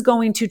 This is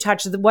going to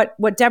touch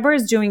what Deborah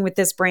is doing with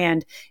this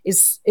brand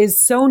is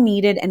so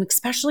needed. And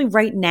especially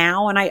right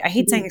now, and I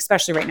hate saying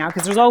especially right now,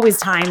 because there's always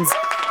times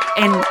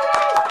in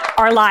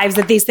our lives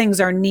that these things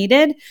are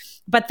needed.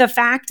 But the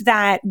fact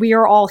that we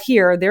are all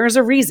here, there's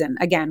a reason.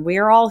 Again, we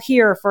are all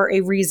here for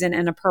a reason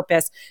and a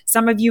purpose.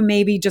 Some of you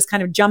maybe just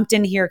kind of jumped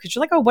in here because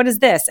you're like, oh, what is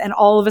this? And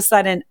all of a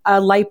sudden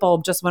a light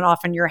bulb just went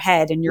off in your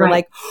head and you're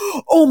like,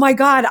 oh my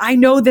God, I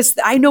know this.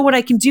 I know what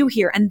I can do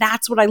here. And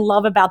that's what I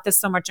love about this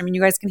so much. I mean,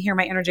 you guys can hear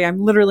my energy.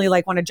 I'm literally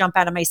like want to jump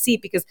out of my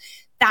seat because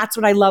that's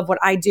what I love what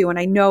I do. And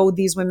I know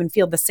these women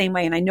feel the same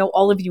way. And I know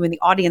all of you in the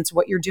audience,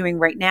 what you're doing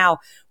right now,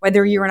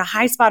 whether you're in a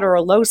high spot or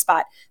a low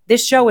spot,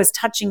 this show is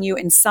touching you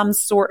in some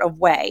sort of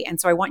way. And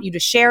so I want you to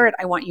share it.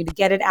 I want you to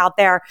get it out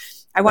there.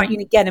 I want you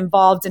to get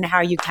involved in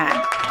how you can.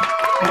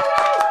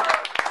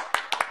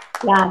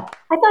 Yeah,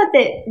 I thought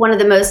that one of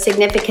the most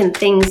significant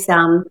things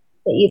that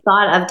you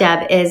thought of,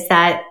 Deb, is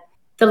that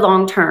the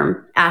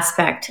long-term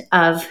aspect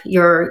of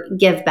your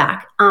give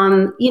back.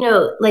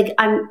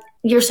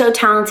 You're so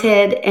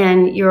talented,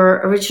 and your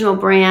original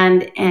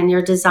brand and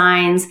your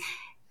designs,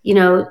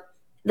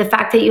 the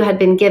fact that you had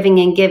been giving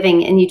and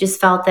giving, and you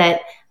just felt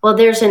that, well,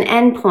 there's an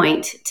end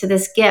point to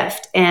this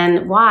gift.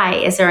 And why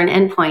is there an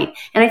end point?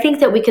 And I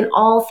think that we can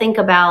all think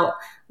about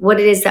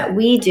what it is that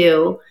we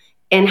do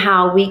and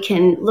how we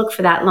can look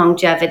for that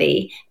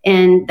longevity,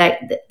 and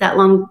that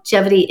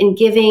longevity in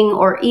giving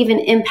or even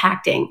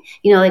impacting,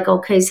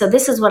 okay, so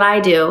this is what I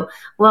do.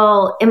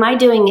 Well, am I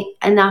doing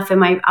enough?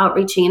 Am I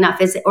outreaching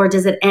enough? Or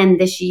does it end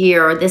this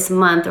year or this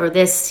month or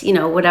this,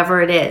 whatever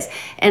it is?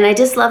 And I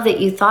just love that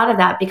you thought of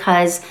that,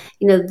 because,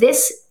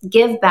 this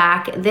give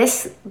back,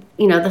 this,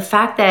 the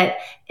fact that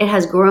it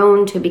has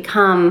grown to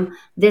become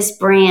this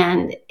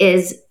brand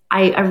is,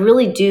 I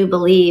really do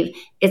believe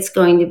it's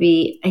going to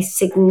be a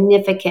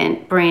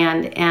significant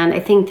brand. And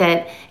I think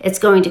that it's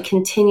going to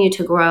continue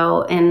to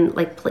grow, and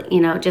I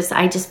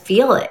just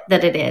feel it,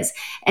 that it is.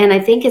 And I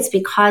think it's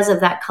because of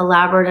that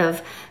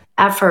collaborative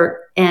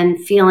effort and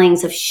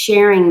feelings of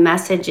sharing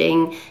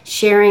messaging,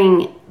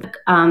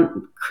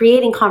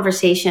 creating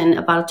conversation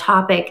about a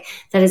topic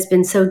that has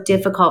been so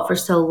difficult for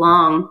so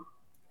long,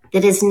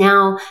 that is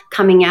now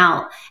coming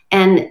out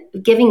and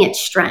giving it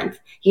strength,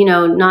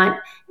 not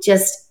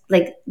just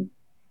like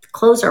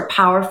clothes are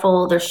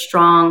powerful, they're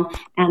strong,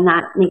 and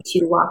that makes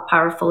you walk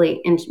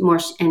powerfully and more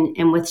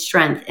and with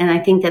strength. And I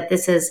think that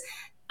this is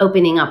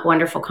opening up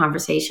wonderful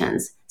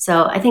conversations.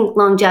 So I think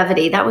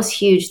longevity, that was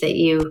huge that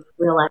you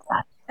realized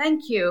that.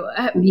 Thank you.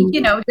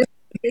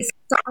 This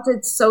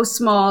started so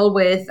small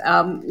with,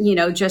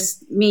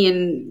 just me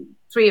and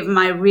three of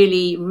my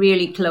really,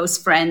 really close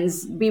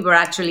friends. We were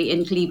actually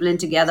in Cleveland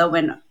together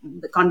when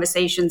the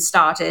conversation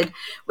started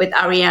with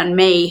Ariane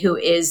May, who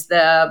is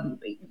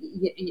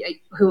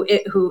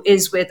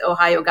with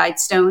Ohio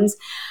Guidestones.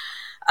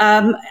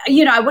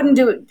 I wouldn't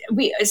do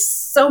it.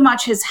 So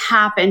much has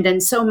happened,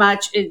 and so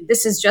much.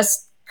 This is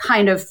just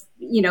kind of,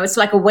 it's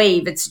like a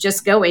wave. It's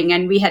just going.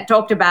 And we had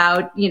talked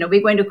about,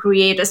 we're going to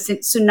create a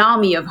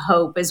tsunami of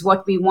hope is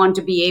what we want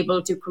to be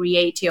able to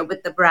create here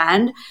with the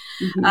brand.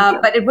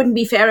 Mm-hmm. But it wouldn't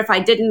be fair if I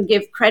didn't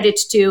give credit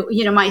to,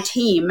 my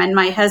team and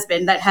my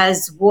husband that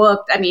has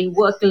worked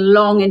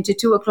long into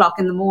 2:00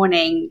 in the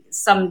morning.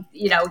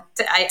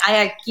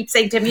 I keep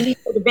saying to him, you need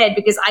to go to bed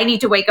because I need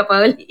to wake up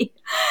early.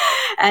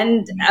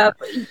 And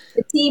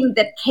the team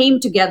that came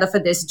together for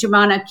this,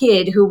 Jumana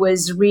Kidd, who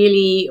was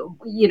really,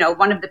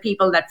 one of the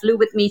people that flew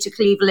with me to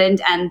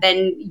Cleveland and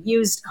then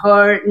used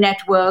her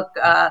network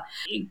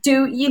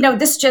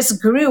this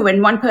just grew,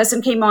 and one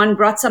person came on,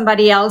 brought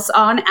somebody else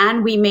on,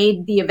 and we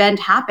made the event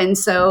happen.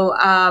 So,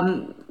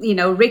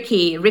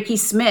 Ricky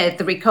Smith,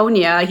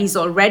 Riconia, he's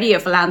already a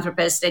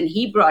philanthropist, and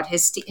he brought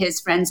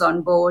his friends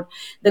on board.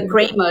 The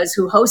Kramers,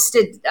 who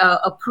hosted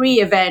a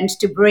pre-event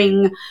to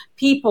bring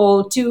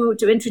people to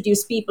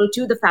introduce people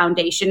to the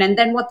foundation. And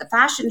then what the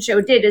fashion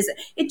show did is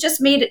it just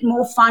made it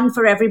more fun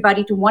for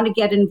everybody to want to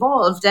get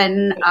involved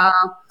and,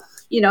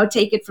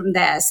 take it from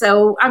there.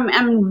 So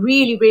I'm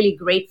really, really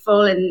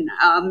grateful. And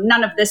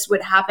none of this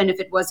would happen if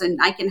it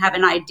wasn't, I can have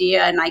an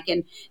idea and I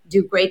can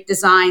do great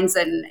designs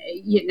and,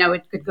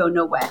 it could go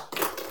nowhere.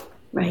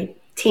 Right.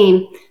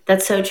 Team.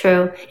 That's so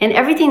true. And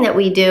everything that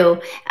we do.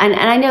 And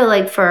I know,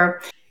 like,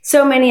 for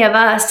so many of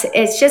us,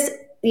 it's just,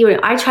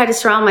 I try to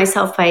surround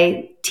myself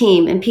by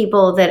team and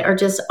people that are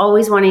just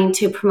always wanting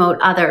to promote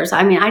others.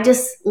 I mean, I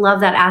just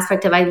love that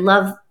aspect of, I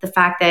love the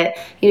fact that,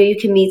 you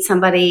can meet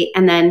somebody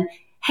and then,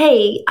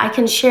 hey, I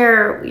can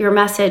share your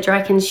message, or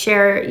I can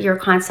share your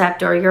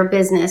concept or your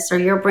business or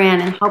your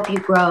brand and help you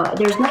grow.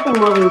 There's nothing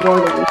more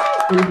rewarding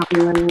than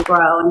helping women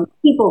grow and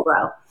people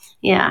grow.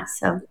 Yeah.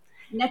 So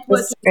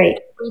networking is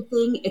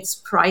everything. It's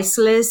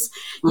priceless.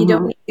 You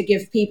don't need to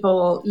give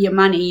people your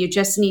money. You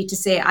just need to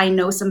say, I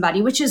know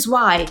somebody, which is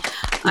why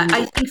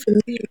I think for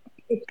me,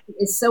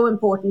 is so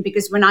important,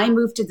 because when I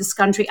moved to this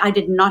country, I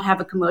did not have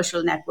a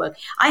commercial network.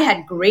 I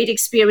had great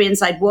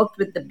experience. I'd worked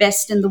with the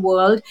best in the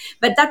world,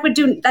 but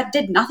that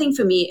did nothing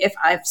for me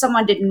if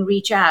someone didn't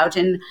reach out.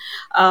 And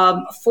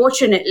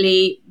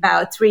fortunately,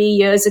 about 3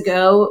 years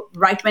ago,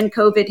 right when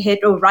COVID hit,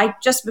 or right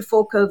just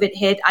before COVID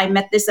hit, I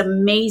met this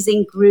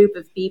amazing group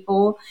of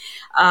people.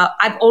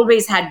 I've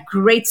always had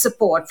great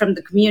support from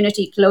the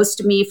community close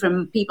to me,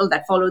 from people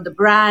that follow the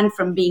brand,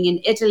 from being in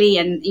Italy,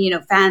 and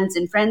fans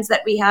and friends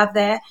that we have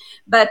there.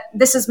 But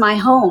this is my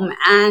home,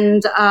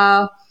 and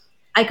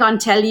I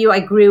can't tell you, I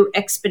grew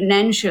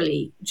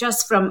exponentially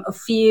just from a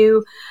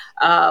few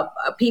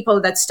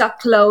people that stuck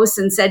close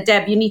and said,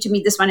 Deb, you need to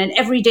meet this one. And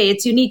every day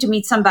you need to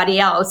meet somebody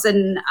else.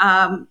 And,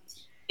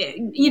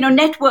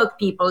 network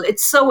people.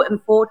 It's so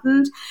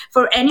important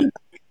for anybody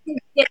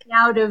getting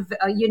out of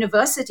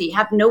university,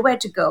 have nowhere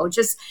to go.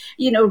 Just,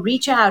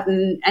 reach out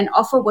and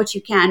offer what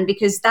you can,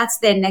 because that's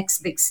their next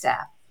big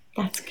step.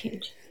 That's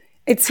huge.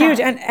 It's huge.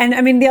 And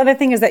I mean, the other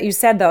thing is that you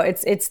said, though,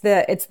 it's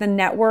the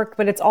network,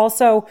 but it's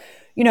also,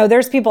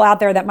 there's people out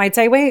there that might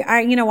say, wait,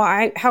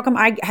 how come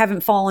I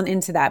haven't fallen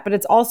into that? But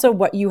it's also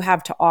what you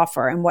have to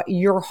offer, and what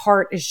your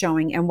heart is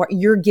showing, and what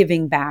you're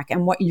giving back,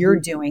 and what you're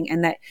doing.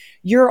 And that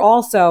you're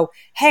also,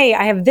 hey,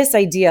 I have this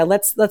idea.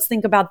 Let's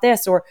think about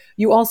this. Or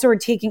you also are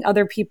taking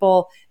other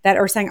people that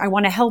are saying, I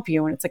want to help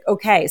you. And it's like,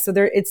 okay, so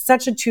it's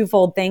such a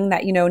twofold thing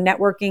that,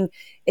 networking,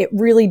 it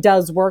really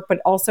does work, but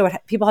also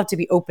people have to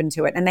be open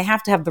to it, and they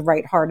have to have the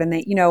right heart. And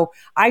they,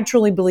 I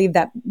truly believe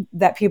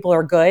that people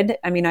are good.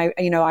 I mean,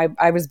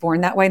 I was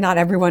born that way. Not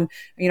everyone,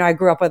 I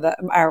grew up with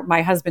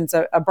my husband's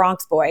a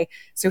Bronx boy.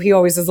 So he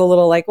always is a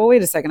little like, well,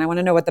 wait a second. I want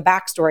to know what the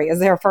backstory is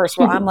there first,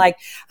 where I'm like,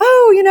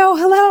 oh,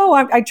 hello.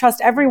 I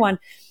trust everyone.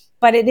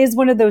 But it is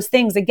one of those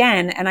things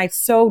again. And I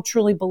so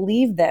truly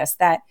believe this,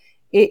 that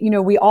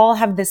we all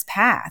have this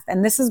path,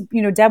 and this is,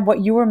 Deb, what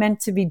you were meant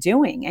to be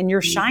doing, and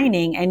you're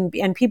shining,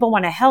 and people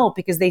want to help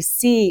because they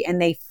see and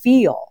they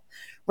feel,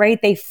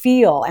 right? They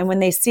feel. And when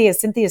they see,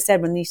 as Cynthia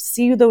said, when they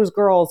see those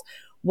girls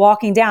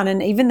walking down,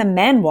 and even the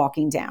men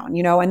walking down,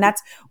 and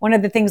that's one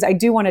of the things I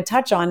do want to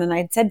touch on. And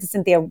I said to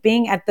Cynthia,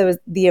 being at the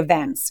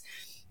events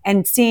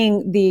and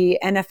seeing the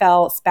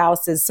NFL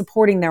spouses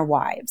supporting their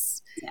wives,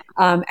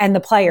 and the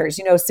players,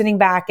 sitting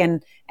back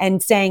and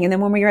saying, and then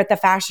when we were at the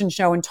fashion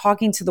show and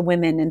talking to the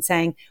women and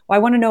saying, well,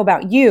 I want to know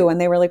about you. And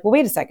they were like, well,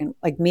 wait a second,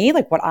 like me,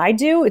 like what I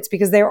do? It's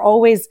because they're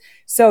always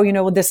so,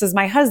 well, this is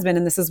my husband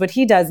and this is what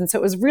he does. And so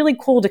it was really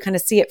cool to kind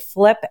of see it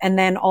flip. And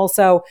then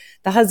also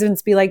the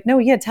husbands be like, no,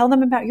 yeah, tell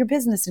them about your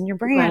business and your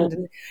brand.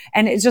 Right.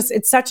 And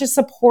it's such a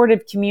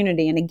supportive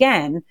community. And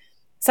again,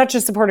 such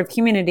a supportive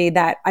community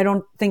that I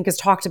don't think is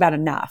talked about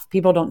enough.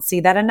 People don't see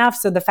that enough.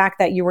 So the fact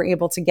that you were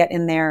able to get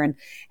in there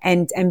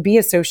and be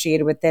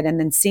associated with it, and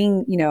then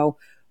seeing,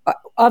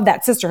 of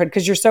that sisterhood,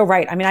 because you're so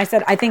right. I mean, I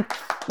think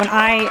when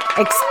I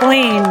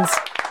explained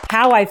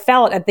how I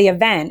felt at the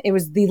event, it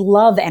was the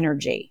love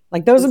energy.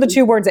 Like those are the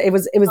two words. It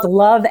was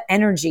love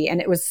energy,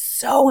 and it was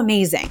so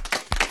amazing.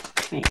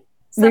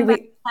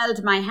 Somebody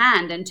held my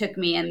hand and took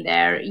me in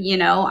there.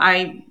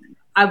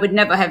 I would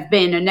never have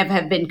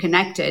been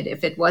connected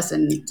if it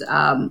wasn't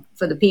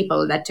for the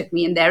people that took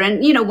me in there.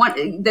 And,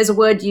 there's a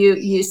word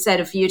you said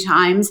a few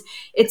times,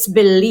 it's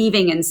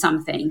believing in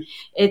something.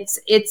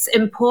 It's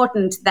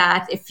important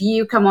that if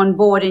you come on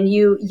board and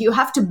you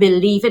have to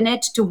believe in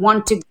it to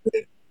want to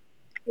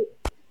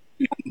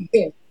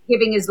give.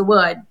 Giving is the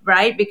word,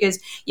 right? Because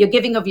you're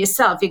giving of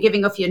yourself, you're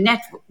giving of your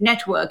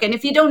network. And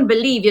if you don't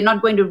believe, you're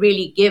not going to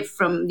really give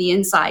from the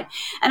inside.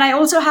 And I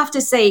also have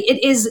to say,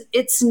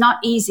 it's not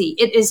easy.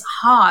 It is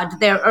hard.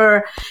 There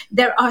are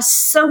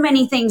so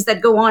many things that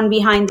go on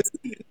behind the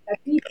scenes that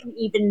we don't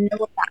even know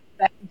about,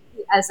 that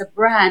we as a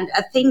brand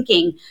are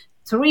thinking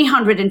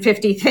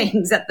 350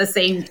 things at the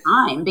same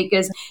time,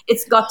 because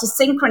it's got to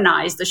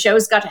synchronize. The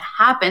show's got to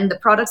happen. The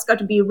product's got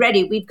to be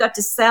ready. We've got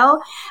to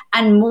sell.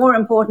 And more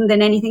important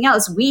than anything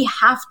else, we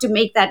have to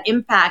make that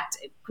impact,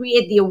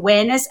 create the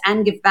awareness,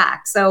 and give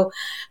back. So,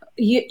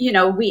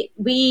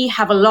 we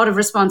have a lot of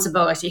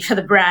responsibility for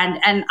the brand,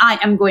 and I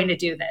am going to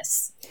do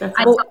this.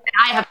 I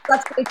have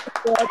such great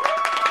support.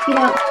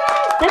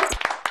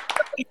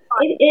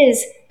 It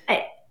is.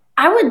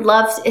 I would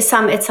love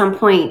at some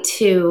point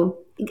to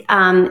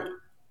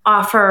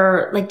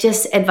offer like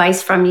just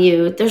advice from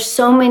you. There's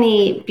so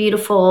many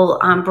beautiful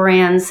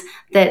brands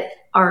that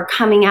are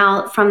coming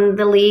out from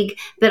the league,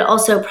 but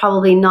also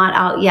probably not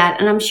out yet.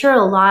 And I'm sure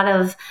a lot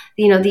of,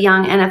 the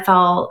young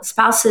NFL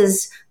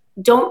spouses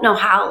don't know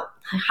how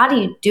do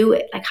you do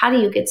it? Like, how do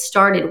you get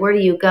started? Where do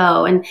you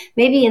go? And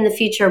maybe in the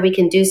future we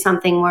can do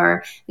something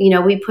where,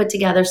 we put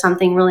together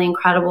something really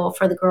incredible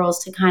for the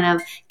girls to kind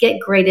of get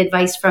great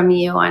advice from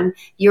you on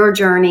your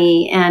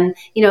journey. And,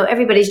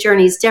 everybody's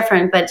journey is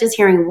different, but just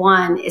hearing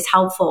one is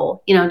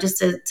helpful, just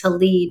to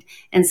lead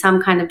in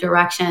some kind of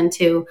direction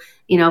to,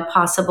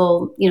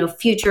 possible,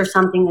 future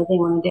something that they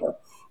want to do.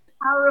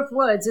 power of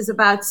words is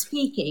about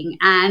speaking,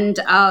 and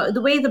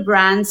the way the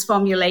brand's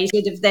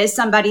formulated. If there's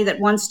somebody that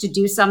wants to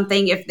do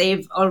something, if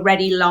they've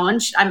already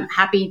launched, I'm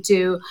happy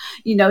to,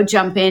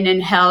 jump in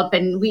and help.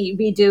 And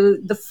we do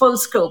the full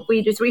scope.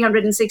 We do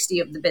 360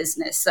 of the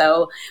business.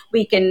 So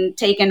we can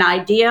take an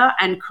idea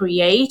and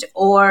create,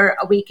 or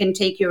we can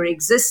take your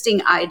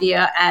existing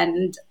idea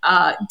and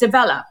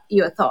develop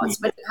your thoughts.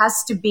 But it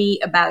has to be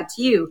about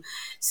you.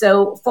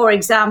 So, for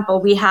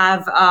example, we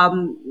have,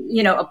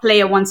 a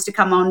player wants to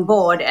come on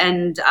board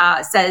and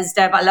says,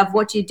 Deb, I love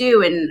what you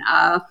do, and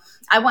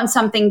I want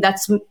something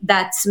that's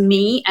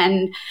me.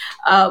 And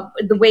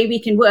the way we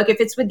can work,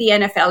 if it's with the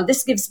NFL,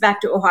 this gives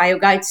back to Ohio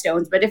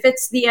Guidestones. But if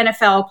it's the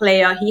NFL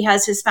player, he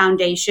has his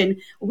foundation.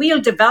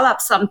 We'll develop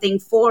something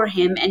for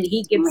him, and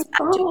he gives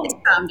back to his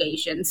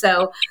foundation.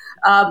 So,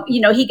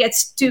 he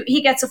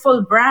gets a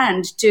full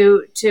brand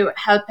to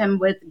help him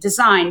with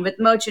design, with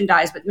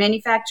merchandise, with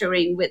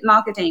manufacturing, with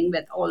marketing,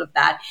 with all of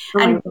that.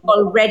 And we've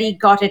already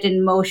got it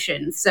in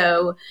motion.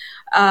 So.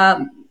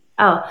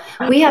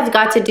 We have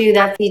got to do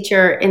that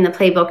feature in the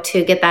playbook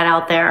to get that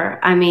out there.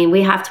 I mean,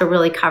 we have to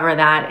really cover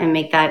that and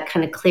make that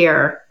kind of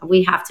clear.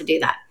 We have to do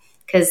that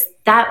because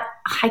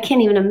I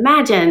can't even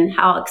imagine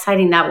how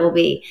exciting that will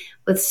be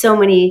with so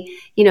many,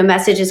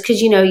 messages.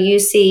 Because, you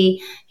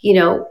see,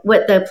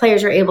 what the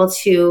players are able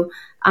to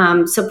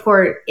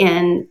support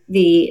on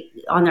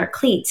their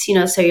cleats,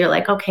 so you're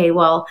like, okay,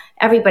 well,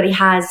 everybody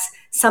has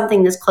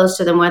something that's close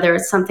to them, whether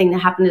it's something that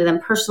happened to them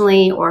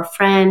personally or a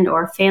friend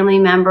or a family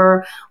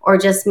member, or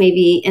just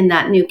maybe in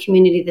that new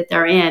community that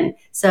they're in.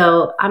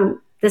 So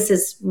this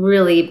is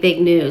really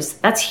big news.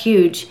 That's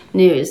huge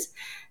news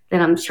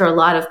that I'm sure a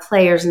lot of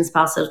players and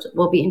spouses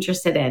will be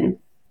interested in.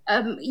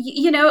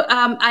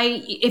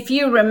 If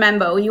you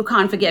remember, you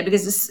can't forget,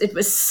 because it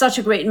was such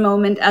a great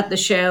moment at the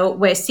show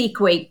where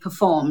Sequake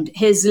performed.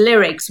 His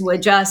lyrics were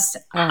just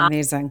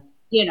amazing.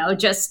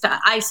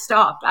 I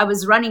stopped. I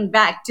was running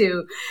back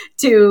to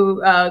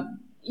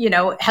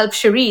help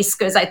Charisse,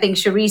 because I think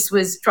Charisse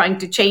was trying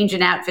to change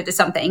an outfit or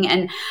something.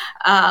 And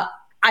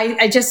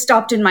I just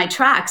stopped in my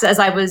tracks as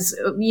I was,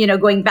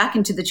 going back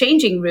into the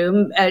changing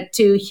room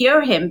to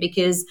hear him,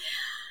 because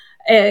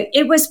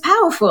it was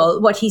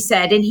powerful what he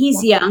said. And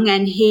he's young,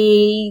 and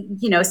he,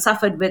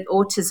 suffered with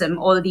autism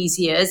all these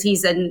years.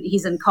 He's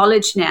in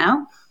college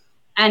now.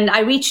 And I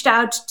reached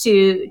out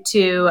to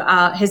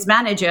his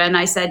manager, and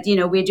I said,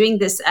 we're doing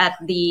this at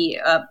the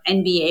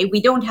NBA.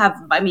 We didn't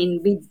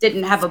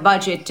have a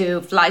budget to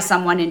fly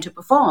someone in to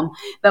perform,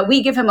 but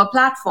we give him a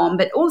platform.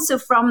 But also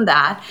from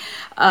that,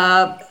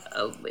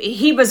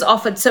 he was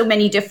offered so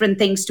many different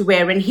things to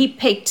wear, and he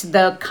picked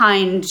the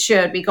kind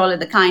shirt. We call it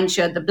the kind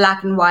shirt, the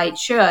black and white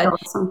shirt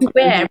to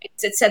wear,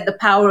 because it said the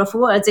power of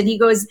words. And he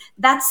goes,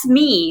 that's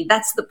me.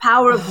 That's the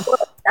power of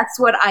words. That's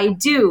what I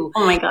do.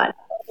 Oh my God.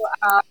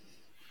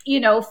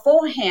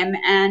 For him.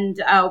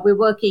 And we're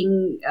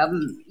working,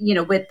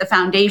 with the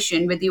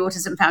foundation, with the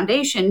Autism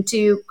Foundation,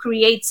 to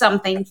create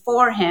something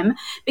for him,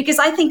 because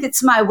I think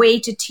it's my way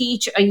to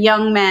teach a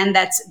young man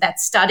that's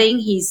studying.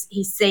 He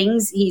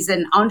sings, he's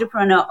an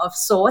entrepreneur of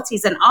sorts,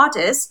 he's an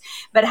artist,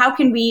 but how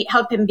can we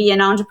help him be an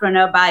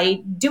entrepreneur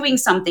by doing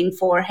something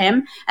for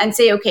him and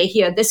say, okay,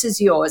 here, this is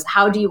yours.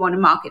 How do you want to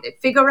market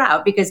it? Figure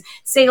out, because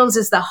sales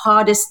is the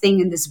hardest thing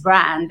in this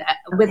brand,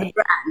 with a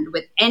brand,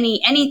 with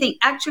anything,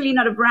 actually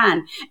not a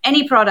brand,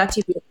 any product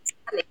you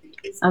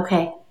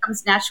selling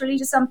comes naturally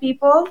to some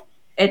people.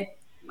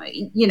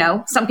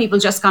 Some people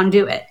just can't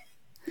do it.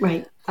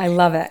 Right. I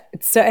love it.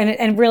 So, and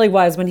it really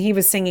was when he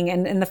was singing,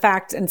 and the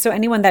fact, and so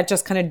anyone that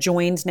just kind of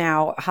joined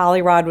now,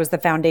 Holly Rod was the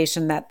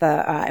foundation that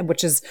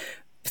which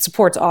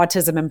supports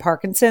autism and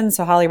Parkinson's.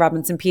 So Holly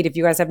Robinson Peete, if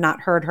you guys have not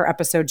heard her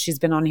episode, she's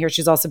been on here.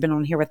 She's also been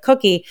on here with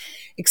Cookie,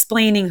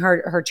 explaining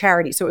her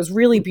charity. So it was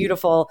really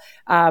beautiful,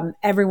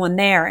 everyone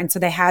there. And so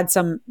they had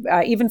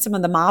even some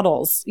of the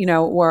models,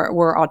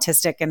 were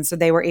autistic. And so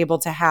they were able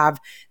to have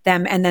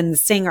them, and then the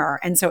singer.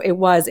 And so it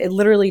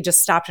literally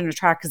just stopped in a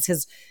track, because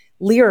his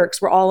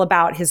lyrics were all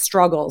about his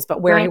struggles,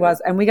 but where he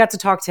was. And we got to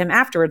talk to him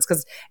afterwards,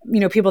 because,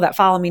 people that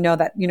follow me know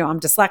that, I'm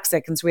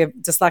dyslexic. And so we have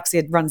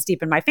dyslexia runs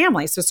deep in my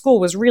family. So school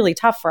was really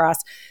tough for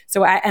us.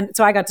 So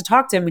I got to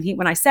talk to him, and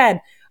when I said,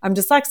 I'm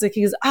dyslexic,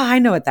 he goes, I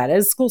know what that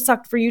is. School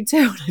sucked for you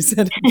too. And I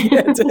said,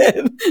 yeah, it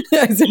did.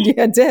 I said,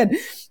 yeah, it did.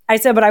 I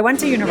said, but I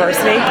went to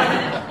university.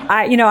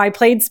 I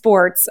played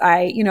sports.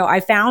 I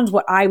found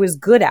what I was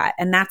good at.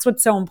 And that's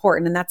what's so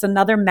important. And that's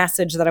another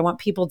message that I want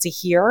people to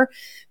hear,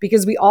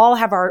 because we all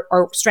have our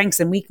strengths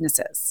and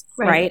weaknesses.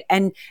 Right.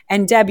 And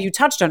Deb, you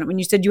touched on it when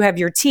you said you have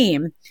your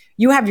team,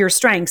 you have your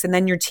strengths, and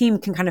then your team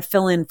can kind of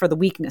fill in for the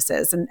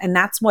weaknesses. And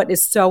that's what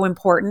is so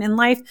important in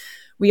life.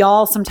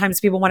 Sometimes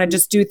people want to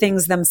just do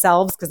things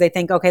themselves because they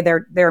think, okay,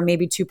 they're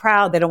maybe too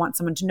proud. They don't want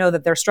someone to know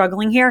that they're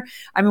struggling here.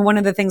 I mean, one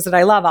of the things that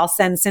I love, I'll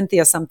send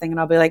Cynthia something and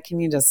I'll be like, can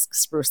you just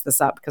spruce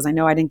this up? Because I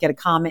know I didn't get a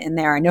comment in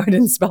there. I know I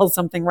didn't spell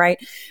something right,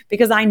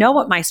 because I know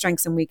what my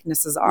strengths and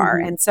weaknesses are.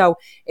 Mm-hmm. And so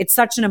it's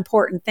such an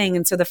important thing.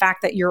 And so the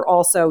fact that you're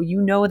also,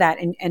 that,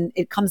 and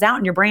it comes out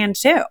in your brand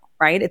too,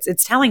 right?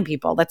 It's telling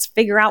people, let's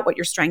figure out what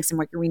your strengths and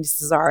what your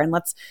weaknesses are. And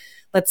let's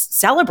let's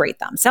celebrate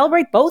them,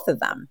 celebrate both of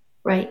them.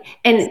 Right.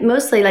 And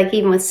mostly, like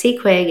even with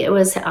Sequig, it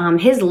was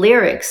his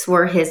lyrics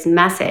were his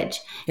message,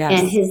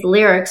 and his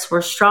lyrics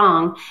were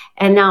strong.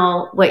 And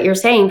now what you're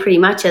saying pretty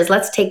much is,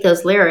 let's take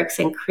those lyrics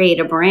and create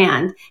a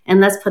brand,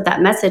 and let's put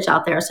that message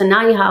out there. So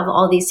now you have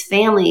all these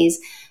families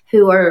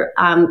who are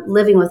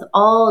living with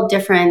all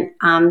different,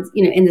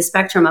 in the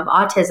spectrum of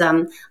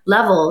autism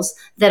levels,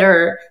 that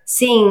are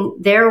seeing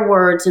their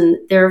words and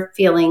their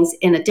feelings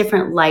in a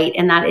different light,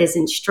 and that is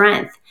in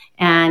strength.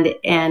 And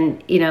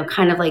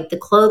kind of like the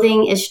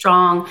clothing is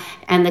strong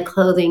and the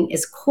clothing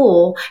is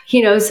cool,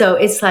 so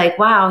it's like,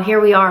 wow, here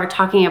we are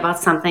talking about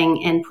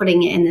something and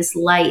putting it in this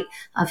light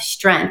of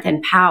strength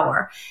and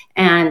power.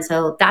 And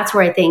so that's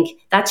where I think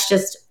that's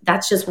just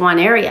one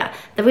area,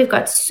 that we've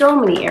got so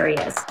many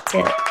areas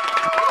to.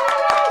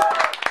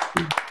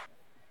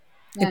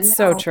 It's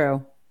so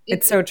true.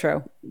 It's so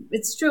true.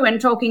 It's true.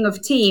 And talking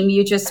of team,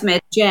 you just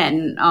met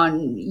Jen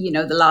on,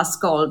 the last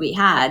call we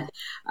had.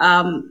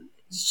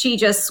 She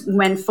just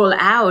went full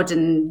out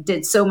and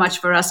did so much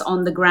for us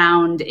on the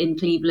ground in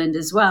Cleveland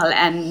as well.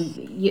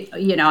 And,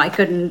 I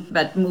couldn't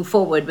but move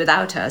forward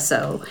without her.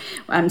 So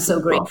I'm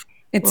so grateful.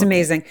 It's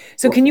amazing.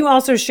 So can you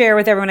also share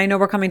with everyone, I know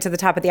we're coming to the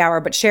top of the hour,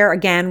 but share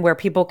again where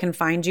people can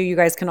find you. You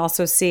guys can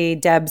also see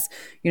Deb's,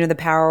 the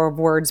Power of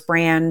Words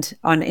brand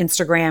on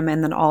Instagram,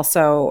 and then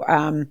also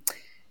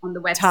on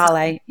the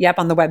website. Tale,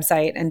 on the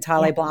website, and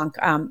Tale Blanc.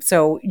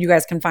 So you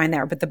guys can find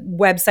there. But the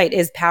website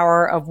is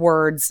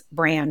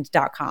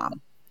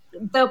powerofwordsbrand.com.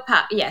 The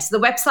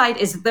website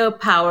is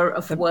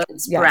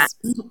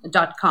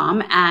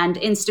thepowerofwordsbrand.com, and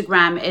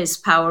Instagram is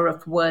Power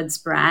of Words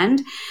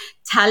Brand.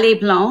 Tale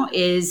Blanc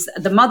is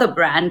the mother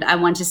brand, I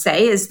want to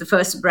say, is the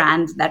first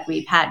brand that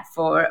we've had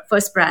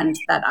first brand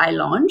that I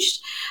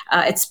launched.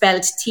 It's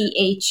spelled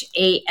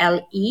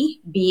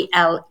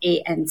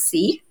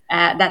THALEBLANC.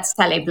 That's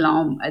Tale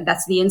Blanc.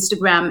 That's the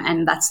Instagram,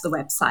 and that's the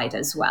website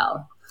as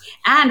well.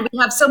 And we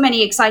have so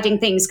many exciting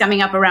things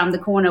coming up around the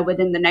corner.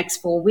 Within the next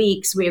 4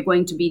 weeks, we are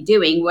going to be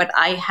doing what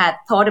I had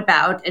thought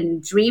about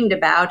and dreamed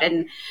about,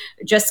 and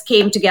just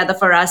came together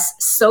for us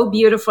so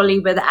beautifully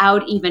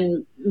without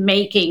even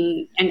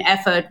making an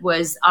effort,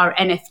 was our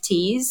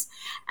NFTs.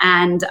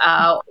 And that's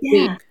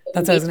what I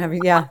was going to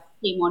have.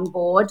 Came on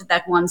board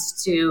that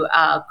wants to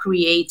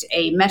create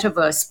a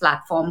metaverse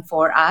platform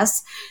for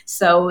us.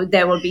 So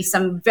there will be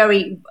some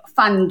very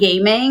fun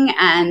gaming,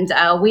 and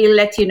we'll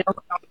let you know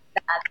how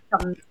that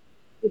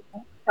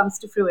comes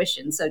to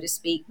fruition, so to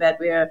speak. But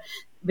we're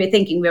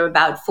thinking we're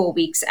about 4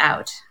 weeks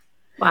out.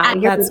 Wow,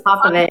 and you're on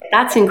top of it.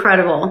 That's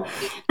incredible.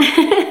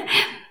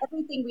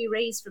 Everything we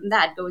raise from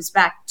that goes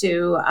back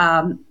to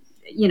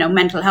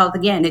mental health.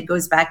 Again, it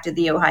goes back to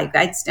the Ohio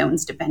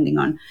Guidestones, depending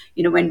on,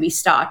 when we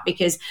start,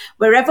 because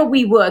wherever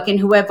we work and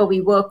whoever we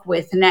work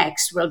with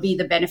next will be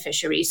the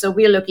beneficiary. So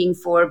we're looking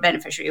for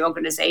beneficiary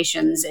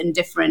organizations in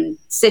different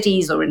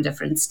cities or in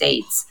different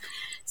states.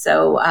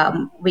 So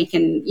we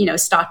can,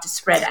 start to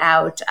spread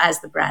out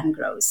as the brand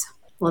grows.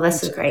 Well,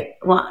 this is great.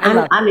 Well,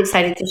 I'm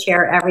excited to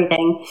share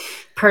everything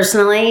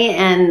personally.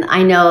 And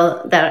I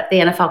know that the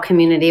NFL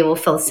community will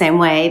feel the same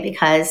way,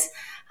 because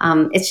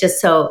it's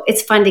just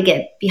it's fun to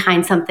get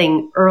behind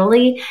something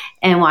early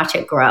and watch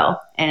it grow,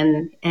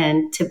 and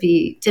to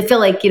feel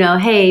like,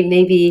 hey,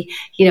 maybe,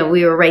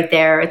 we were right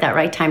there at that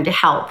right time to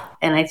help.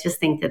 And I just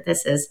think that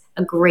this is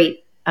a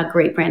great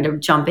brand to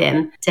jump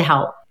in to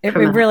help. It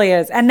really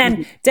is. And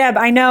then Deb,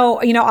 I know,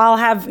 I'll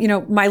have,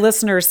 my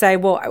listeners say,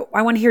 well,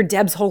 I want to hear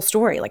Deb's whole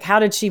story. Like, how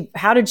did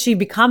she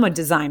become a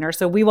designer?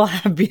 So we will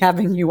be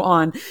having you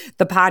on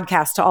the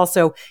podcast to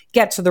also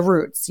get to the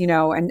roots,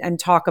 and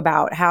talk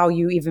about how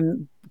you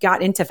even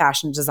got into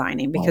fashion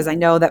designing, because I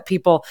know that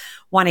people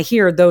want to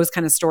hear those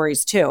kind of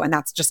stories too. And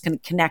that's just going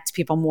to connect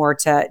people more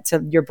to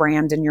your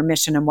brand and your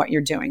mission and what you're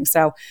doing.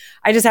 So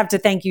I just have to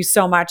thank you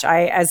so much.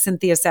 As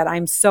Cynthia said,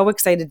 I'm so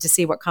excited to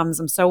see what comes.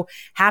 I'm so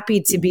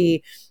happy to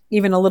be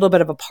even a little bit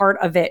of a part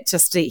of it,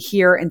 just to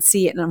hear and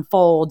see it and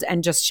unfold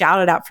and just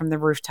shout it out from the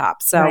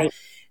rooftop. So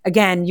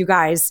again, you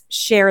guys,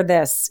 share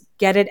this,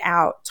 get it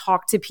out,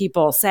 talk to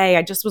people, say,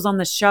 I just was on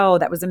the show.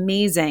 That was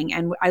amazing.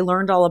 And I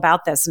learned all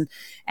about this.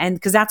 And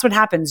because that's what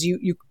happens.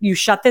 You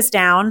shut this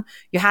down,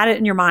 you had it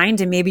in your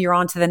mind, and maybe you're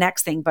on to the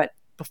next thing. But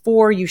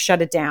before you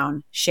shut it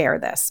down, share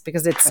this,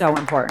 because it's so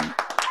important.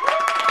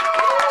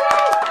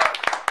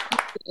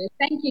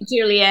 Thank you,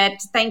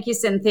 Juliet. Thank you,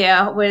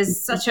 Cynthia. It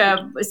was such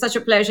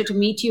a pleasure to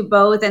meet you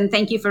both. And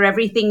thank you for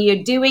everything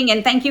you're doing.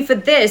 And thank you for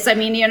this. I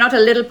mean, you're not a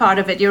little part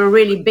of it. You're a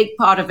really big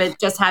part of it,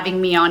 just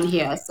having me on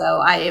here.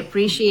 So I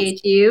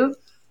appreciate you.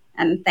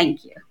 And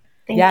thank you.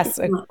 Yes,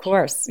 of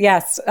course.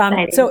 Yes.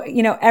 So,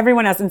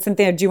 everyone else, and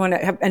Cynthia, do you want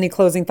to have any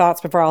closing thoughts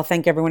before I'll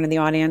thank everyone in the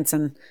audience?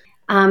 And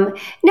No,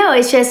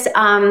 it's just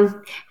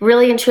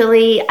really and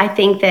truly, I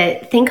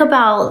think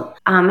about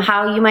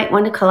how you might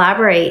want to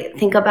collaborate.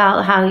 Think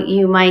about how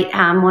you might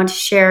want to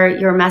share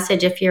your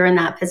message if you're in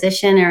that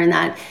position or in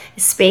that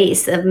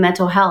space of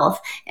mental health,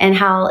 and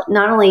how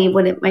not only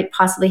would it might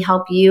possibly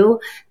help you,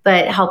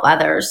 but help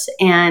others.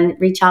 And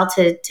reach out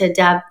to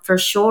Deb for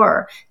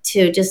sure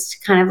to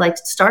just kind of like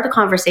start a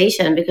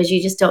conversation, because you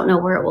just don't know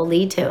where it will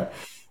lead to.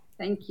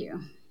 Thank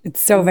you. It's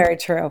so very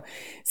true.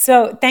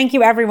 So thank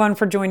you everyone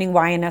for joining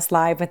YNS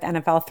Live with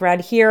NFL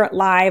Thread here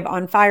live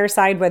on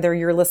Fireside, whether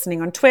you're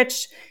listening on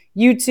Twitch,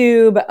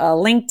 YouTube,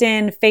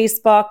 LinkedIn,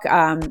 Facebook.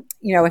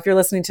 If you're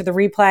listening to the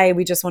replay,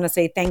 we just want to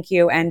say thank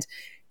you. And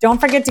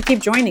don't forget to keep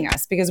joining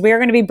us, because we are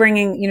going to be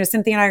bringing,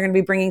 Cynthia and I are going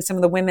to be bringing some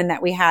of the women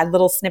that we had,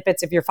 little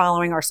snippets. If you're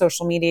following our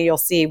social media, you'll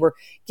see we're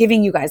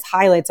giving you guys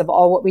highlights of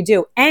all what we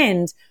do.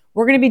 And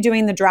we're going to be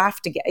doing the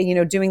draft,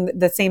 doing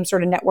the same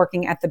sort of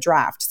networking at the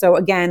draft. So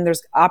again,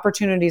 there's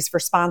opportunities for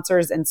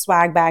sponsors and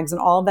swag bags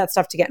and all of that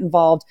stuff to get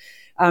involved.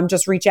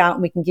 Just reach out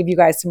and we can give you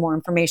guys some more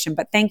information.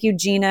 But thank you,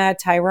 Gina,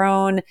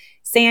 Tyrone,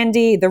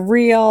 Sandy, The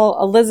Real,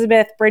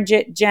 Elizabeth,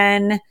 Bridget,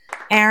 Jen,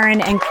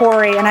 Aaron, and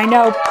Corey. And I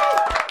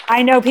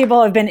know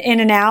people have been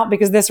in and out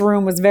because this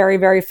room was very,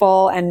 very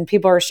full and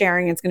people are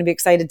sharing. It's going to be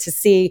excited to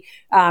see,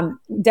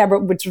 Deborah,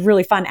 which is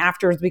really fun.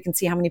 Afterwards, we can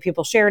see how many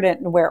people shared it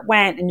and where it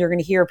went. And you're going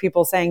to hear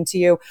people saying to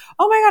you,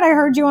 oh my God, I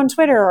heard you on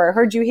Twitter, or I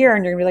heard you here.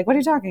 And you're gonna be like, what are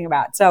you talking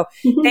about? So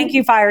thank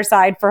you,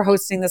 Fireside, for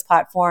hosting this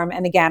platform.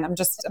 And again,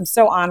 I'm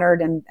so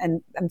honored and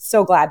I'm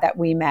so glad that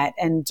we met,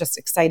 and just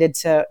excited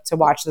to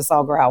watch this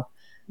all grow.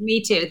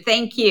 Me too.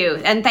 Thank you.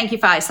 And thank you,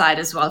 Fireside,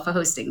 as well, for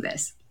hosting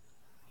this.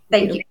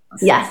 Thank you.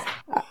 Yes.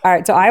 All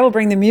right. So I will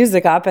bring the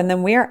music up and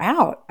then we are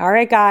out. All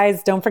right,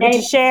 guys. Don't forget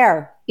to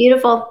share.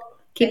 Beautiful.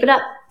 Keep it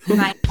up.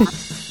 Bye.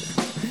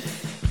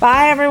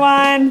 Bye,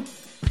 everyone.